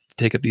not to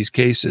take up these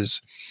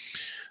cases.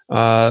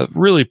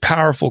 Really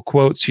powerful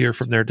quotes here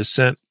from their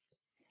dissent.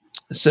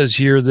 It says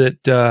here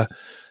that,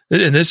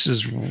 and this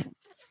is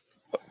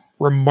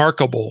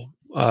remarkable,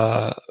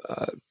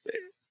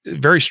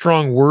 very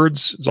strong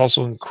words. It's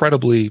also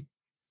incredibly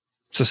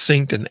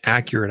succinct and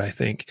accurate, I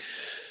think.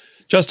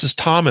 Justice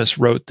Thomas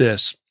wrote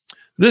this: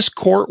 "This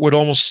court would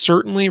almost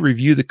certainly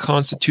review the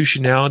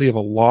constitutionality of a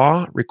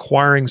law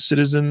requiring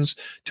citizens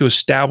to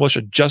establish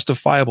a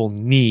justifiable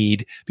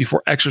need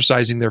before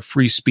exercising their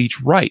free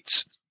speech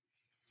rights.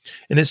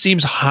 And it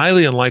seems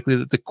highly unlikely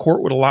that the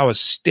court would allow a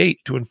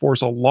state to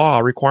enforce a law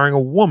requiring a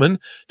woman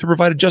to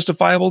provide a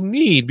justifiable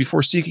need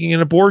before seeking an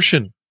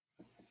abortion.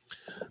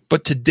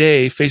 But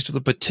today, faced with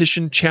a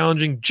petition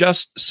challenging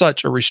just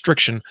such a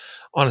restriction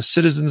on a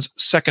citizen's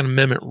Second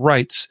Amendment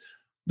rights,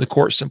 the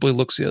court simply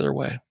looks the other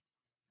way."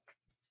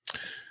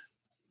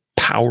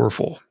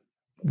 powerful,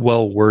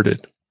 well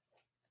worded.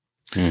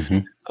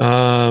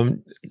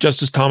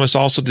 Justice Thomas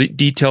also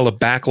detailed a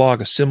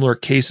backlog of similar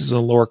cases in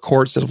the lower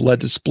courts that have led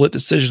to split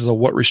decisions on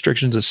what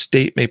restrictions a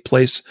state may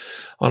place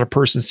on a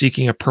person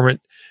seeking a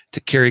permit to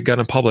carry a gun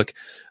in public.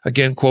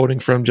 Again, quoting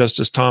from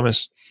Justice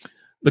Thomas,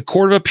 the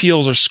Court of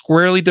Appeals are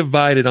squarely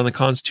divided on the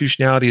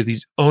constitutionality of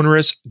these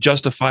onerous,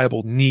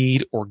 justifiable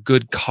need or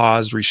good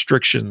cause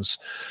restrictions.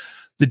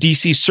 The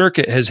D.C.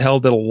 Circuit has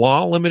held that a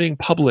law limiting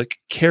public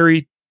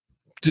carry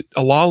to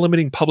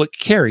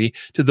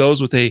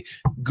those with a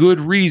good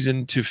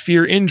reason to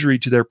fear injury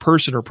to their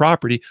person or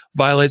property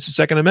violates the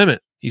Second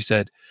Amendment, he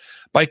said.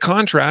 By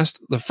contrast,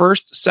 the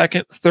First,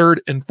 Second,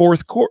 Third, and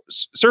Fourth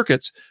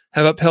Circuits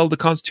have upheld the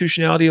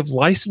constitutionality of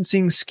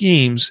licensing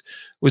schemes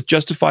with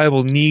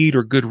justifiable need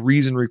or good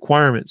reason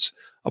requirements,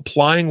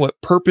 applying what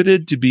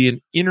purported to be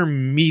an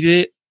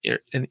intermediate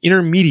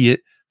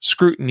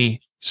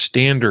scrutiny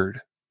standard.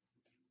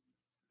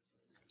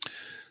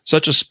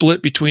 Such a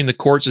split between the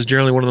courts is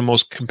generally one of the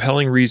most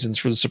compelling reasons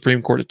for the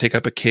Supreme Court to take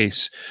up a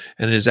case,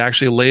 and it is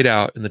actually laid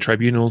out in the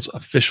tribunal's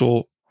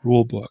official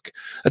rule book.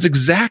 This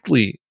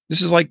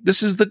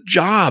is the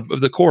job of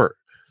the court,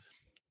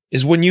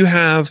 is when you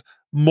have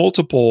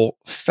multiple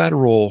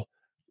federal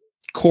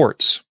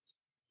courts,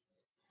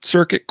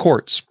 circuit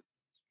courts,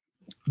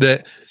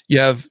 that you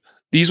have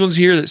these ones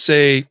here that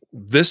say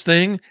this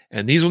thing,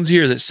 and these ones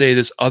here that say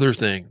this other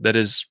thing that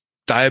is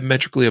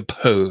diametrically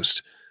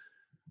opposed.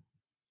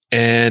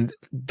 And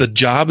the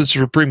job of the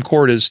Supreme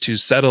Court is to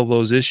settle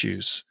those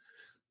issues,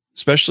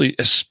 especially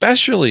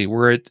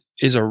where it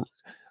is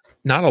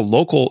not a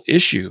local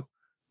issue,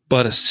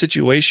 but a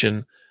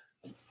situation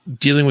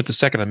dealing with the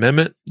Second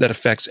Amendment that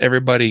affects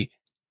everybody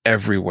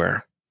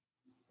everywhere.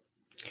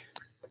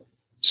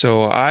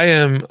 So I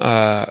am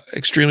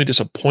extremely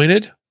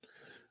disappointed.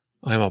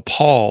 I'm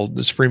appalled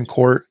the Supreme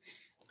Court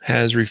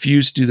has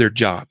refused to do their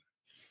job.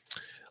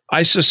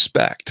 I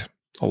suspect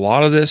a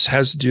lot of this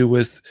has to do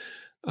with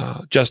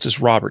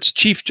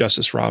Chief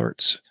Justice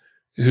Roberts,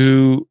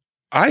 who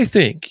I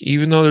think,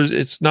 even though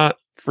it's not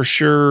for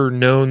sure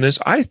known this,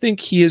 I think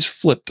he has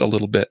flipped a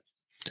little bit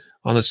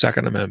on the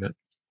Second Amendment.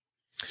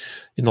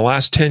 In the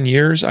last 10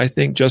 years, I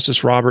think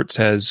Justice Roberts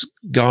has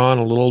gone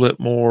a little bit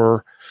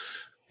more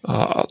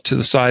to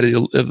the side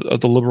of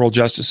the liberal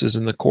justices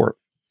in the court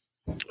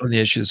on the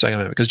issue of the Second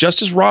Amendment. Because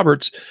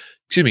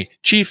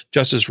Chief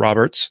Justice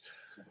Roberts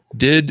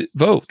did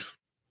vote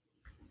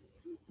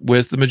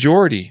with the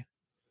majority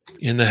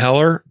in the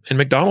Heller and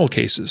McDonald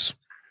cases.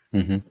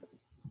 Mm-hmm.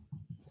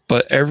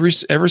 But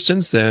ever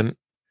since then,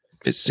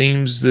 it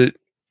seems that,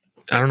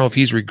 I don't know if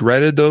he's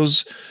regretted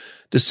those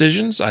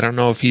decisions. I don't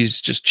know if he's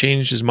just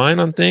changed his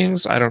mind on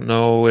things. I don't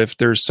know if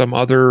there's some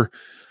other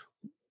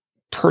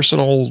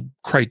personal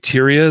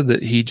criteria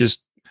that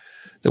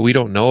we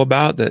don't know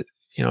about, that,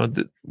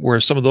 where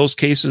some of those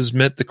cases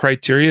met the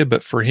criteria,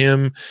 but for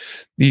him,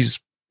 these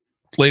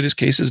latest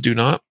cases do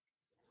not.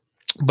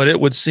 But it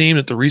would seem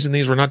that the reason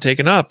these were not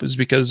taken up is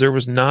because there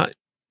was not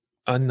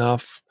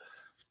enough,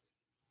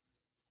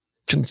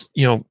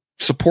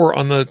 support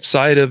on the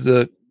side of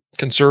the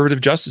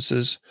conservative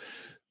justices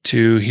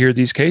to hear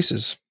these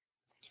cases.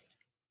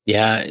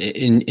 Yeah,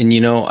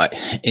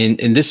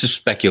 and this is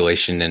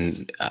speculation,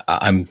 and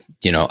I'm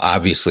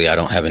obviously I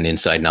don't have an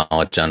inside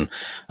knowledge on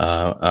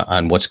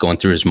what's going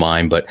through his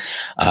mind, but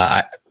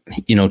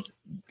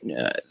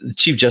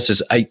Chief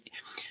Justice,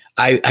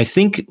 I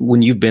think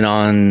when you've been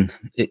on,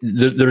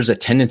 there's a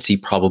tendency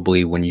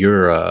probably when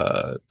you're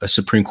a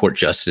Supreme Court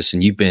justice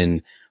and you've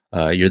been,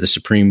 you're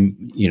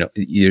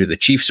the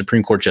Chief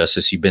Supreme Court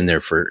Justice, you've been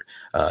there for,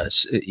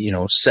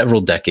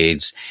 several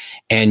decades,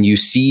 and you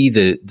see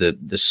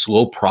the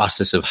slow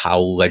process of how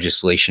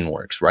legislation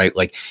works, right?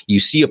 Like you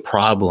see a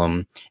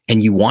problem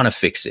and you want to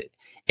fix it,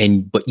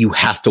 but you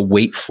have to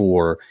wait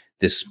for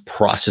this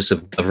process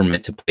of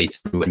government to play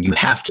through, and you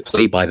have to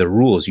play by the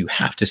rules. You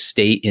have to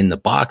stay in the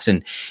box,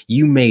 and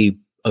you may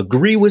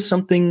agree with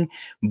something,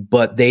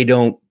 but they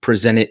don't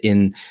present it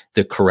in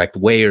the correct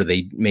way, or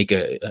they make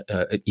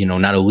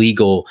not a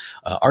legal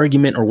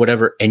argument or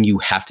whatever. And you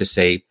have to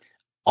say,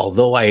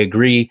 although I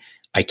agree,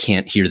 I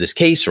can't hear this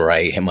case, or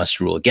I must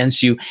rule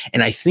against you.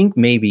 And I think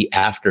maybe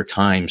after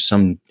time,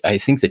 I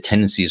think the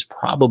tendency is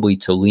probably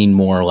to lean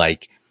more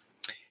like,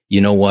 you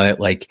know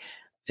what, like,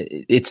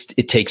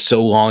 it takes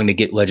so long to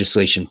get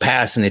legislation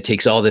passed, and it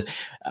takes all the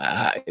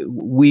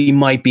we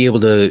might be able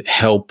to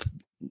help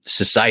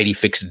society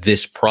fix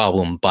this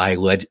problem by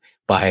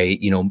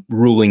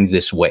ruling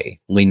this way,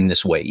 leaning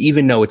this way,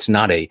 even though it's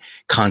not a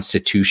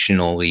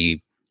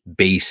constitutionally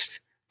based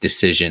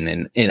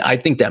decision. And I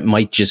think that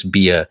might just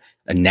be a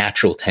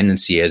natural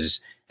tendency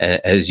as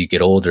you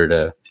get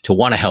older to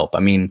want to help. I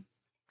mean,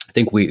 I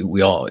think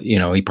we all,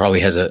 he probably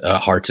has a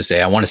heart to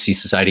say, I want to see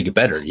society get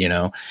better,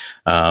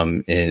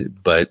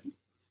 but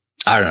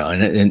I don't know.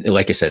 And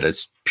like I said,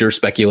 it's pure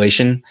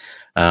speculation.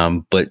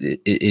 But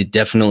it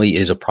definitely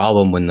is a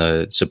problem when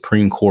the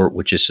Supreme Court,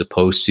 which is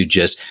supposed to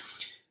just,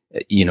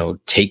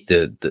 take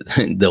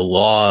the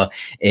law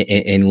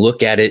and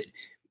look at it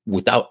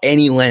without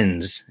any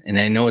lens. And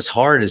I know it's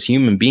hard as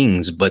human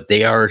beings, but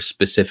they are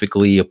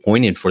specifically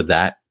appointed for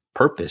that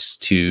purpose,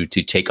 to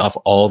take off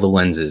all the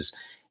lenses.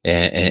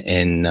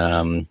 And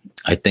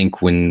I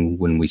think when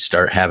we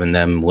start having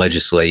them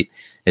legislate,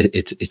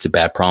 it's a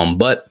bad problem.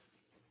 But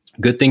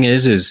good thing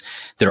is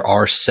there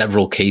are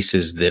several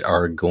cases that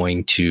are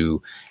going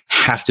to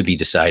have to be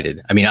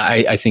decided. I mean,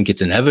 I think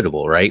it's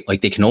inevitable, right?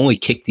 Like, they can only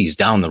kick these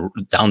down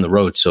the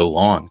road so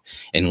long,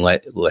 and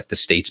let the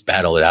states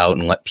battle it out,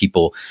 and let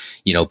people,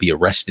 be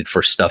arrested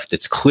for stuff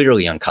that's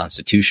clearly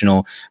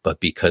unconstitutional, but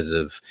because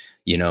of,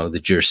 the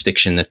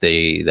jurisdiction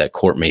that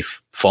court may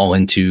fall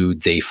into,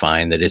 they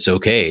find that it's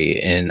okay.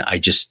 And I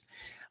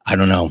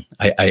don't know.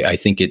 I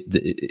think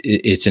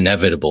it's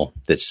inevitable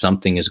that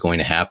something is going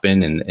to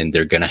happen, and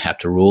they're going to have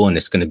to rule, and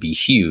it's going to be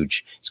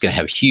huge. It's going to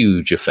have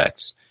huge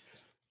effects.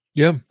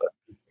 Yeah.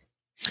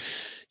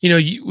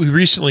 We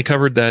recently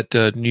covered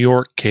that New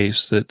York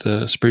case that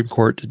the Supreme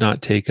Court did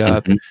not take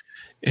up. Mm-hmm.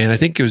 And I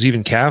think it was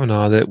even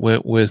Kavanaugh that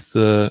went with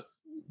the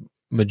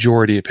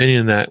majority opinion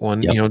in that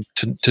one, yep.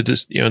 To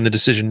just, in the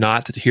decision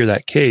not to hear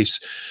that case.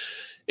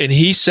 And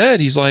he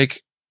said, he's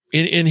like,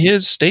 in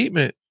his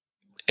statement,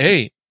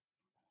 hey,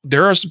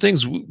 there are some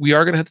things we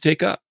are going to have to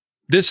take up.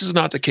 This is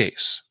not the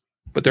case,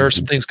 but there are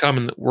some things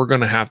coming that we're going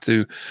to have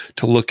to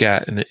look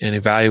at and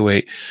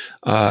evaluate.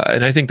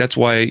 And I think that's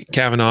why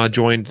Kavanaugh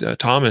joined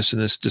Thomas in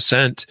this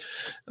dissent,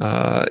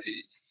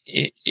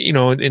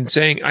 in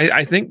saying,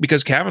 I think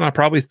because Kavanaugh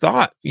probably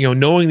thought,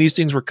 knowing these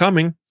things were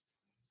coming,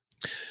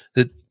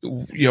 that,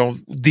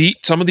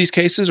 some of these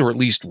cases, or at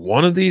least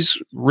one of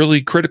these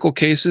really critical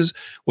cases,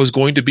 was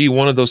going to be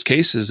one of those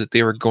cases that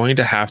they were going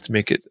to have to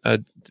make a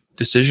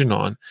decision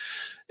on.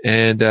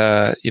 And,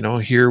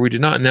 here we did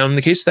not. Now, in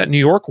the case of that New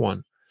York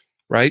one,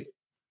 right,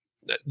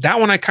 that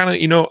one I kind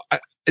of,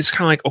 it's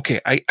kind of like,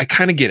 okay, I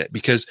kind of get it,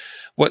 because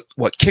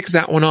what kicked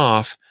that one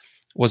off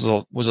was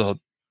a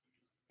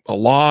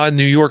law in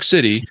New York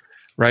City,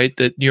 right,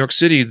 that New York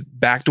City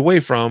backed away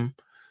from,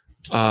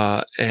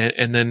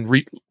 and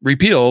then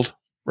repealed,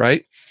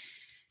 right?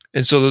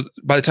 And so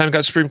by the time it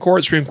got Supreme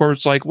Court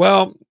was like,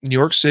 well, New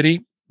York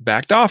City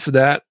backed off of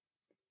that.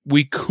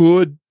 We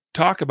could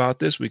talk about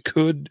this. We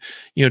could,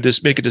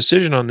 just make a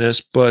decision on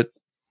this, but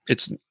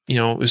it's,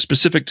 it's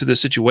specific to the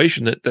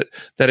situation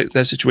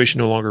that situation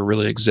no longer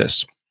really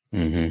exists.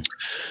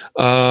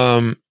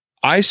 Mm-hmm.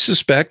 I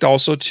suspect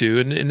also too,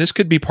 and this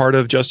could be part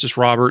of Justice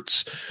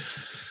Roberts,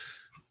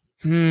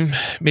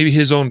 maybe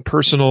his own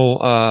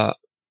personal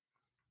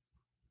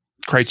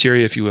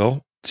criteria, if you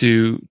will,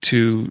 to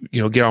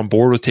get on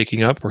board with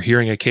taking up or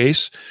hearing a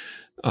case.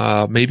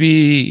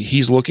 Maybe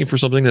he's looking for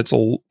something that's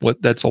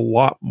a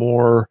lot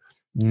more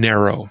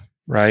narrow,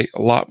 right?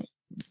 A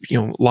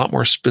lot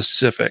more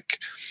specific.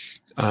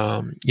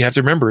 You have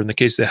to remember, in the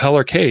case of the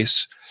Heller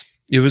case,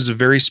 it was a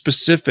very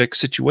specific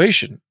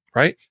situation,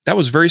 right? That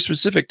was very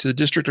specific to the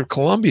District of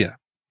Columbia.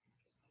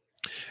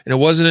 And it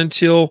wasn't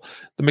until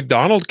the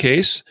McDonald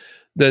case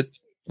that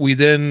we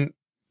then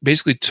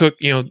basically took,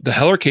 the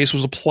Heller case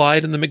was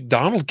applied in the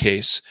McDonald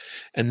case,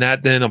 and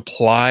that then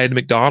applied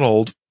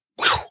McDonald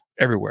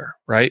everywhere,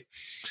 right?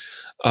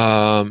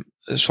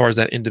 As far as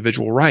that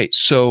individual right.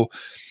 So,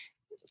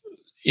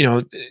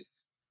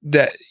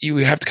 that you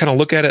have to kind of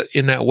look at it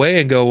in that way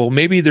and go, well,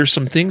 maybe there's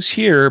some things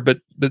here, but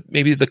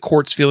maybe the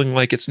court's feeling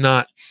like it's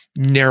not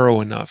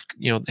narrow enough.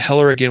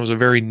 Heller, again, was a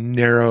very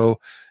narrow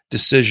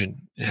decision.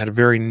 It had a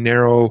very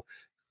narrow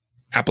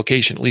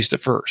application, at least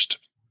at first.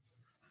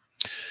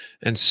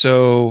 And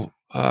so,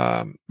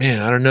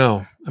 man, I don't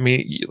know. I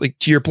mean, like,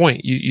 to your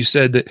point, you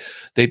said that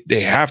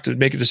they have to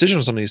make a decision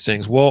on some of these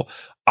things. Well,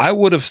 I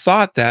would have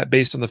thought that,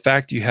 based on the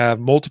fact you have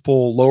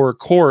multiple lower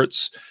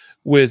courts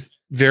with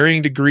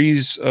varying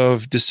degrees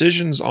of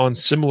decisions on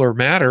similar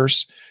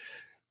matters,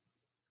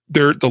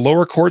 the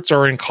lower courts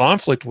are in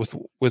conflict with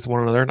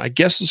one another. And I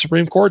guess the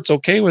Supreme Court's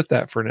okay with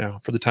that for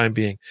now, for the time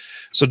being.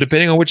 So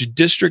depending on which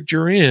district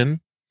you're in,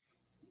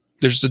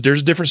 there's a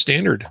different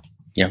standard.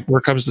 Yeah. Where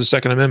it comes to the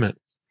Second Amendment.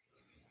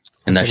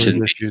 And that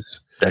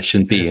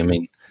shouldn't be. I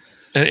mean,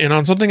 and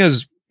on something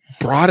as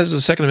broad as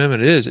the Second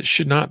Amendment is, it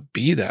should not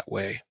be that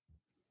way.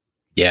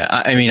 Yeah,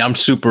 I mean, I'm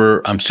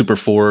super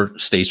for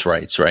states'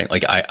 rights, right?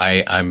 Like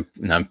I'm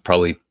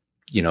probably,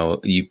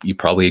 you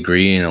probably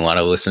agree, and a lot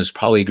of listeners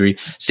probably agree.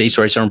 States'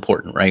 rights are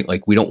important, right?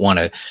 Like, we don't want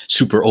a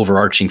super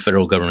overarching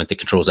federal government that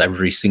controls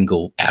every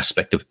single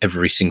aspect of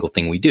every single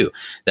thing we do.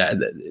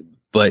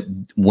 But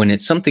when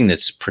it's something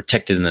that's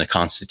protected in the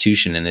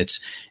Constitution, and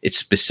it's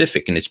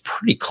specific and it's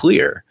pretty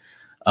clear,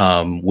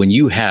 when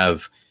you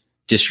have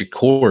district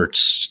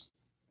courts,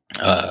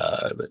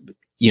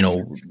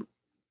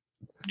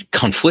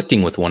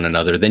 conflicting with one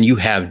another, then you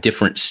have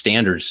different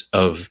standards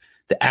of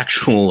the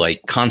actual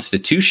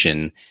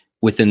Constitution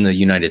within the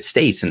United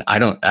States. And I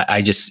don't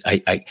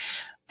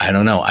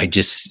know.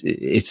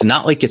 It's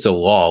not like it's a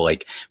law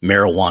like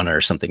marijuana or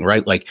something,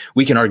 right? Like,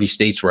 we can argue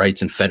states'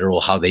 rights and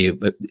federal, how they,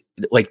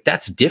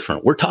 that's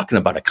different. We're talking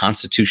about a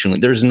constitutional,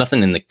 there's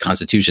nothing in the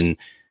Constitution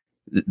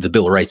the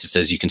Bill of Rights that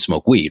says you can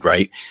smoke weed,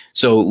 right?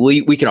 So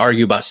we can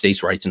argue about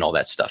states' rights and all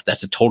that stuff.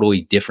 That's a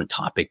totally different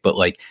topic. But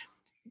like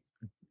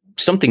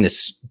something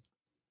that's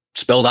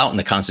spelled out in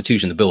the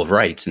Constitution, the Bill of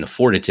Rights, and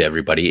afforded to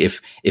everybody,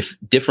 if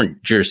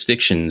different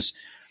jurisdictions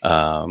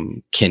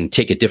can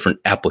take a different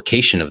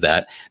application of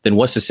that, then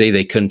what's to say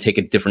they couldn't take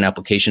a different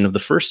application of the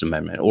First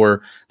Amendment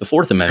or the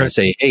Fourth Amendment?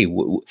 Right. Say, hey,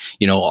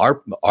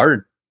 our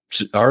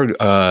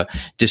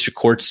district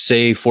courts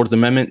say Fourth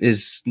Amendment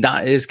is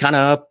kind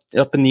of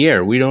up in the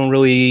air. We don't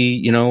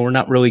really, we're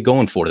not really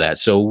going for that.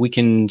 So we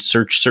can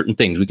search certain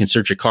things. We can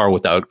search a car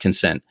without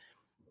consent.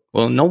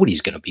 Well,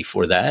 nobody's going to be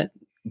for that.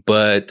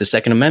 But the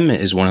Second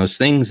Amendment is one of those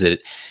things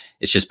that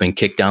it's just been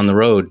kicked down the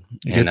road.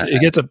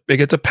 It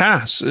gets a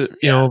pass.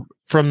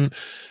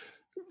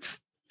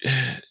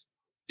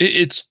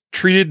 It's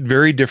treated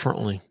very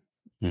differently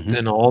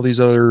than all these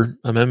other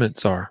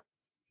amendments are,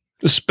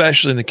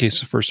 especially in the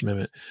case of First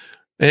Amendment.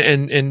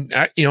 And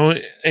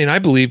I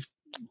believe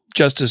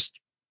Justice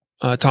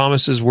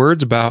Thomas's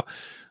words about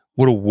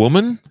would a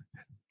woman,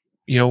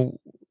 we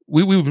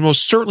would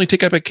most certainly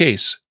take up a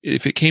case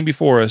if it came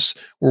before us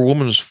where a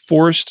woman was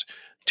forced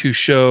to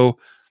show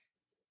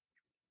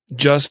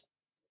just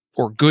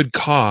or good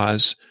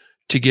cause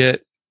to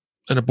get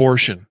an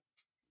abortion.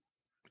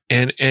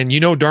 And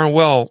darn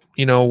well,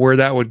 where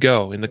that would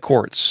go in the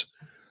courts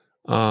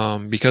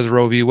because of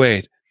Roe v.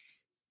 Wade.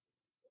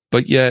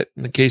 But yet,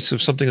 in the case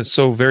of something that's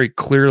so very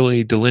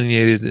clearly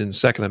delineated in the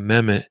Second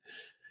Amendment,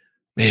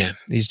 man,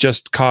 these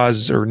just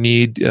cause or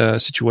need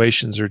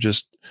situations are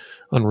just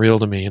unreal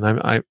to me.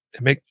 And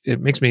it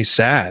makes me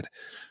sad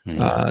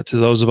to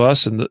those of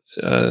us and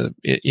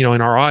in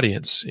our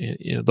audience.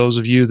 Those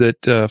of you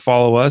that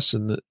follow us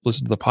and that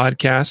listen to the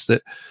podcast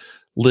that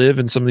live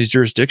in some of these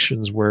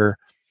jurisdictions where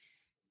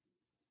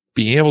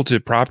being able to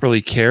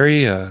properly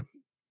carry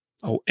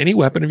any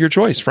weapon of your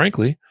choice,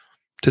 frankly,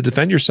 to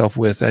defend yourself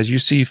with as you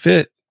see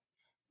fit,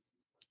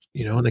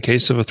 in the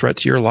case of a threat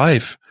to your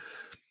life,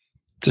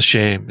 it's a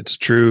shame. It's a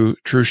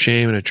true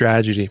shame and a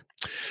tragedy.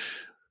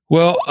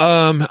 Well,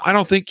 I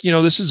don't think,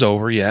 this is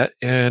over yet.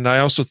 And I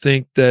also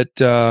think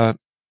that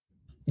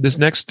this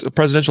next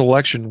presidential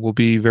election will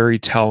be very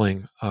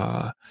telling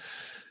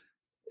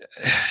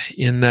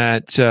in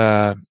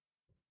that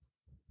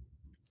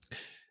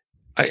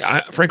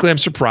frankly, I'm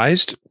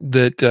surprised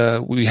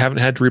that we haven't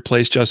had to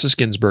replace Justice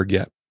Ginsburg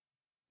yet.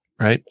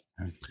 Right.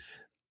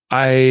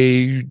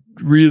 I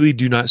really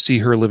do not see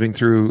her living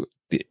through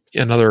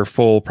another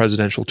full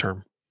presidential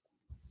term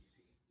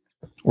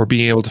or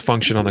being able to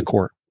function on the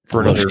court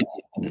for another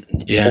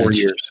 4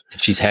 years.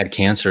 She's had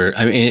cancer.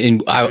 I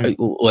mean,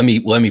 let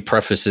me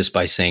preface this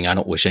by saying I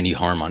don't wish any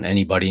harm on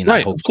anybody, and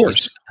I hope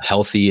she's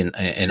healthy, and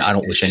I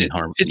don't wish any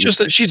harm. It's just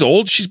that she's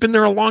old. She's been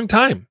there a long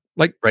time.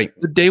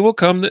 The day will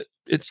come that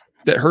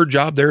that her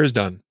job there is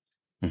done.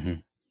 Mm-hmm.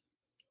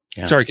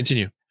 Yeah. Sorry,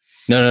 continue.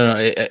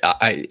 No.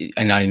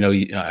 I know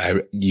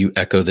you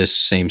echo this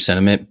same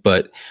sentiment,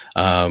 but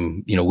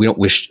we don't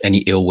wish any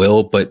ill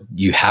will, but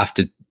you have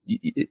to.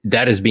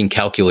 That is being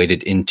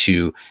calculated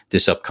into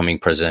this upcoming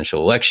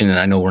presidential election. And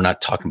I know we're not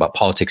talking about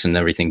politics and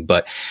everything,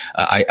 but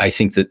I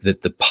think that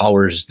the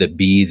powers that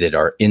be that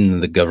are in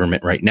the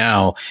government right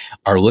now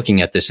are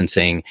looking at this and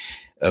saying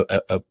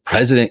a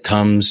president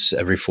comes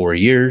every 4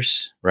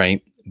 years,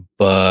 right?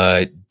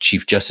 But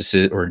chief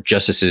justices or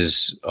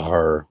justices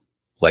are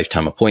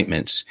lifetime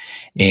appointments,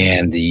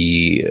 and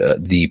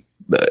the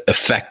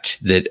effect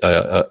that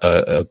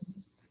a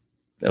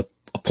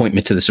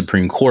appointment to the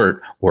Supreme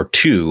Court or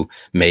two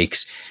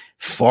makes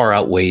far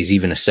outweighs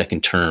even a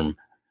second term,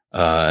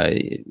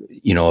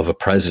 of a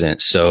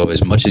president. So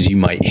as much as you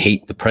might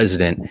hate the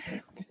president,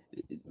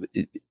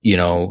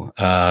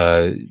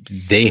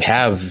 they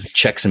have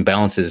checks and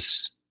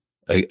balances.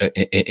 And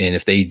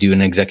if they do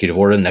an executive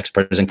order, the next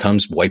president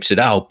comes, wipes it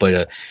out.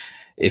 But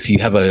if you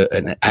have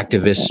an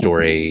activist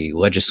or a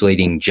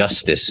legislating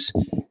justice,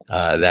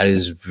 that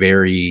is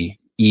very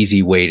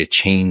easy way to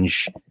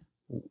change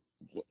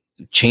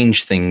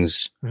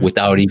things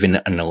without even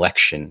an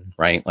election,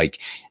 right?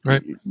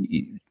 Right.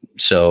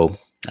 So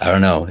I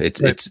don't know.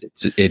 It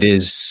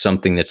is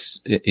something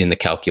that's in the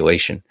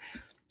calculation.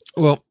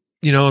 Well,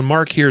 and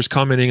Mark here is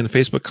commenting in the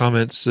Facebook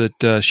comments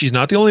that she's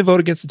not the only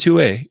vote against the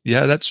 2A.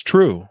 Yeah, that's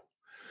true.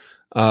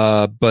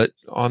 But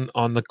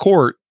on the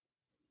court,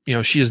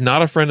 she is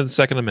not a friend of the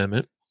Second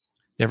Amendment,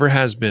 never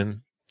has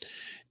been.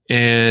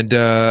 And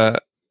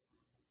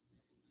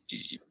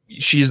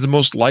she is the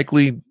most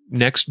likely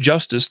next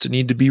justice to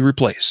need to be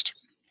replaced.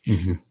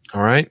 Mm-hmm.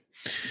 All right.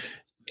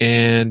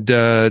 And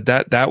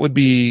that would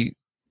be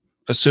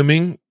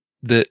assuming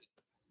that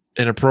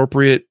an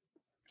appropriate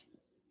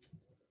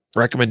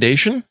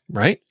recommendation,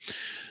 right,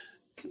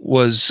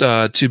 was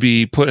to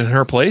be put in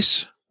her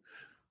place,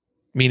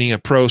 meaning a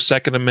pro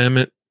Second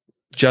Amendment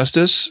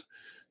justice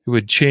who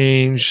would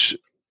change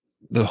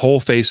the whole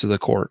face of the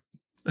court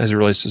as it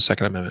relates to the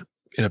Second Amendment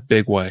in a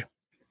big way.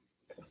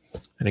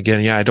 And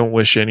again, I don't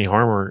wish any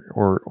harm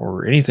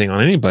or anything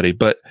on anybody,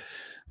 but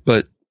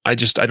I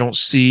don't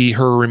see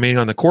her remaining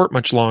on the court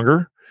much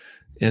longer.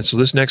 And so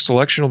this next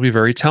election will be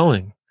very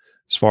telling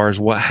as far as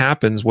what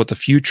happens, what the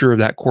future of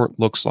that court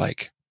looks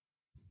like.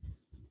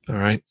 All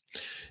right.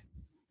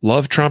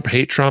 Love Trump,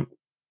 hate Trump,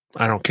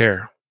 I don't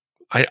care.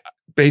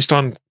 Based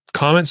on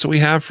comments that we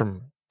have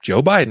from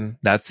Joe Biden,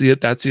 that's the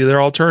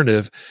other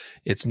alternative.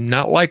 It's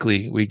not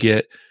likely we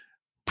get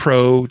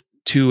pro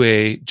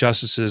 2A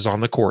justices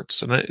on the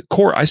courts. And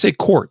I say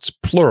courts,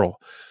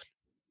 plural.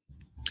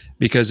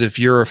 Because if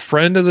you're a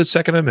friend of the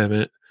Second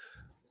Amendment,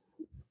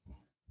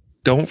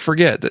 don't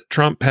forget that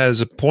Trump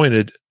has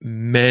appointed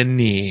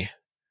many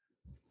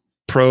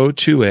pro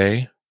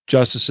 2A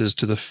justices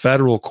to the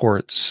federal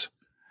courts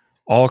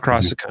all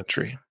across the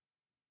country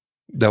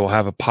that will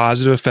have a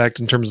positive effect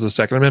in terms of the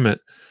Second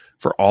Amendment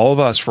for all of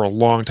us for a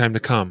long time to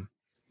come.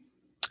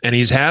 And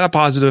he's had a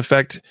positive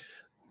effect,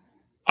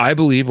 I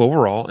believe,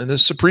 overall in the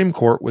Supreme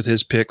Court with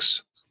his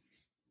picks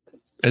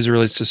as it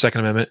relates to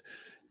Second Amendment.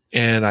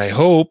 And I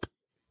hope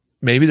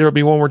maybe there'll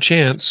be one more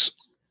chance,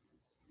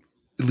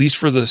 at least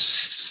for the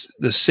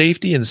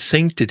safety and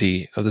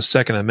sanctity of the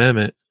Second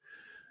Amendment,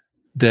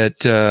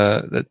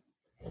 that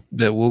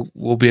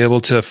we'll be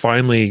able to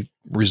finally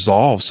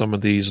resolve some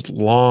of these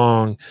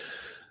long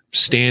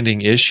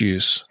standing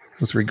issues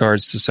with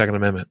regards to the Second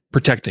Amendment,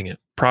 protecting it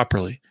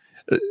properly,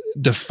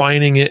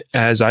 defining it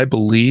as I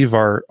believe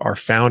our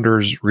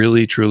founders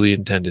really truly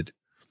intended.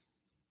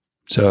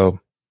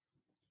 So,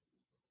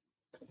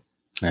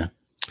 yeah,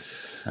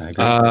 I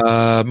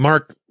agree.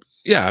 Mark,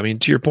 yeah, I mean,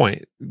 to your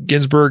point,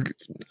 Ginsburg,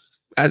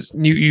 as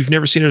you've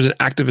never seen her as an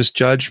activist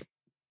judge,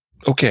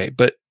 okay,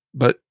 but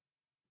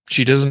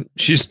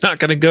she's not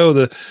going to go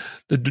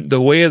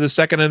the way of the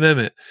Second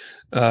Amendment.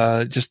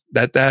 Just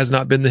that has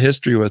not been the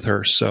history with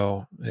her.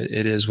 So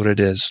it is what it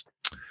is.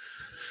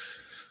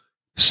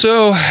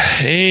 So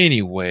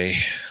anyway,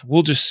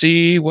 we'll just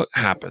see what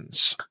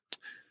happens.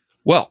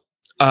 Well,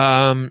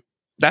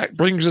 that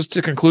brings us to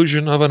the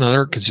conclusion of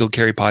another Concealed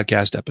Carry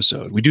podcast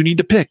episode. We do need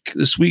to pick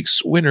this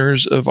week's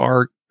winners of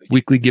our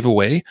weekly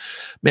giveaway.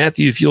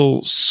 Matthew, if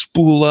you'll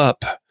spool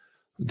up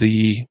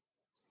the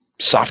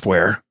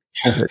software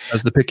that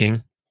does the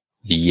picking.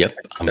 Yep.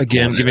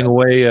 Again, giving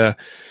away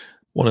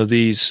one of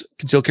these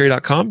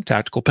concealedcarry.com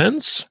tactical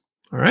pens.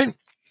 All right.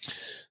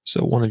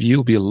 So one of you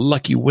will be a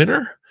lucky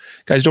winner.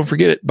 Guys, don't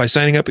forget it. By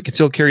signing up at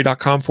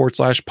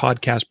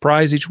concealedcarry.com/podcast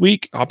prize each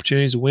week,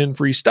 opportunities to win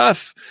free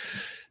stuff,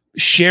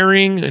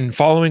 sharing and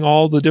following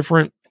all the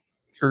different,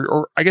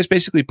 or I guess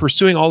basically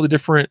pursuing all the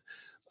different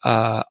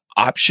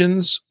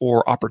options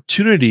or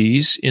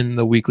opportunities in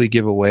the weekly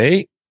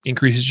giveaway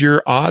increases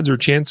your odds or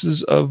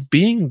chances of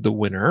being the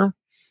winner.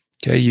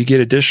 Okay, you get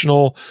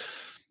additional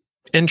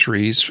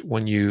entries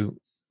when you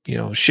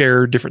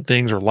share different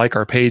things or like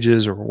our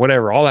pages or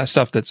whatever, all that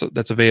stuff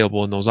that's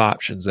available in those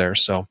options there.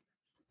 So,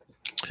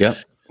 yep.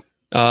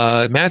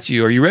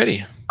 Matthew, are you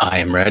ready? I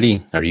am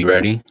ready. Are you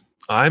ready?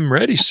 I'm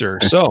ready, sir.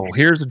 So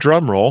here's the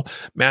drum roll.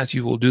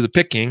 Matthew will do the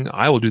picking.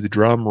 I will do the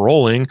drum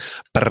rolling.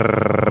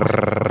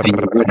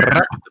 The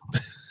winner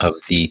of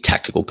the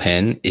tactical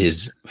pen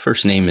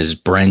first name is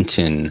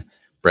Brenton.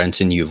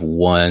 Brenton, you've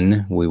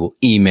won. We will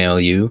email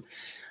you.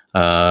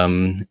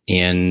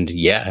 And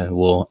yeah,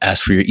 we'll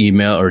ask for your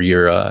email or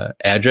your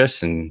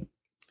address and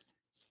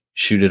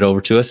shoot it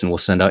over to us, and we'll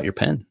send out your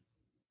pen.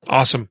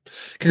 Awesome.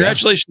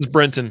 Congratulations,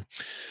 Brenton.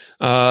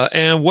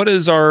 And what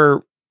is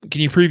can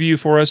you preview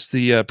for us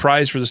the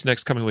prize for this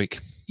next coming week?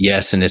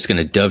 Yes, and it's going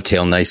to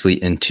dovetail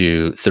nicely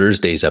into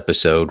Thursday's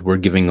episode. We're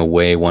giving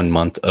away 1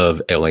 month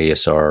of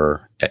LASR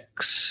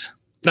X.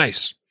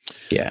 Nice.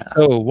 Yeah.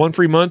 So 1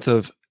 free month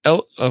of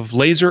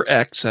Laser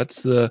X.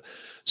 That's the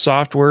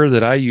software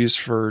that I use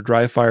for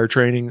dry fire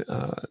training.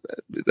 That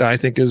I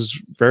think is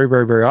very,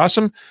 very, very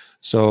awesome.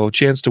 So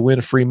chance to win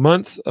a free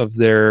month of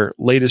their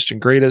latest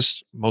and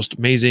greatest, most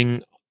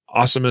amazing,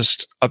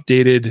 awesomest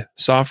updated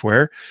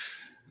software.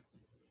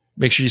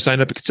 Make sure you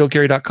sign up at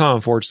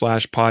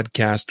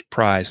concealedcarry.com/podcast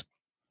prize.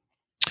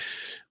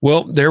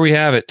 Well, there we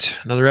have it.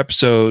 Another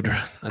episode.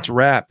 That's a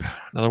wrap.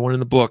 Another one in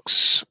the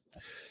books.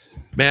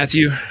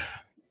 Matthew,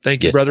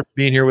 thank you, brother, for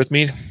being here with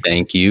me.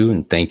 Thank you.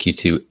 And thank you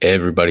to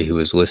everybody who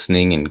is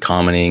listening and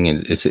commenting.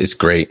 And it's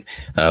great.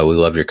 We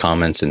love your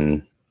comments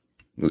and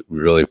we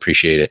really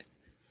appreciate it.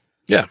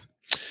 Yeah.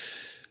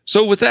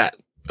 So with that,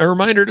 a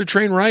reminder to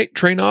train right,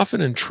 train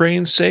often, and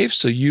train safe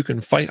so you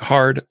can fight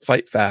hard,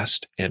 fight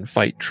fast, and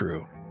fight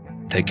true.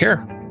 Take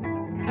care.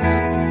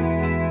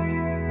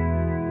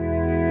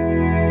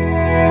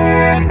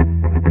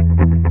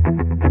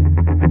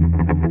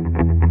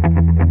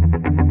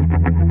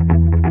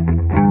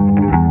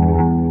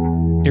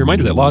 A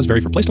reminder that laws vary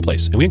from place to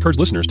place, and we encourage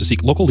listeners to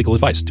seek local legal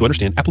advice to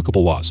understand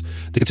applicable laws.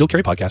 The Concealed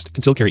Carry Podcast,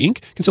 Concealed Carry Inc.,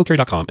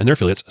 ConcealedCarry.com, and their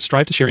affiliates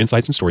strive to share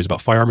insights and stories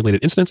about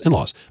firearm-related incidents and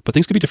laws, but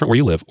things could be different where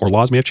you live, or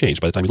laws may have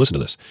changed by the time you listen to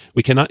this.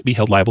 We cannot be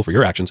held liable for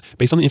your actions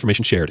based on the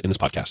information shared in this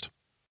podcast.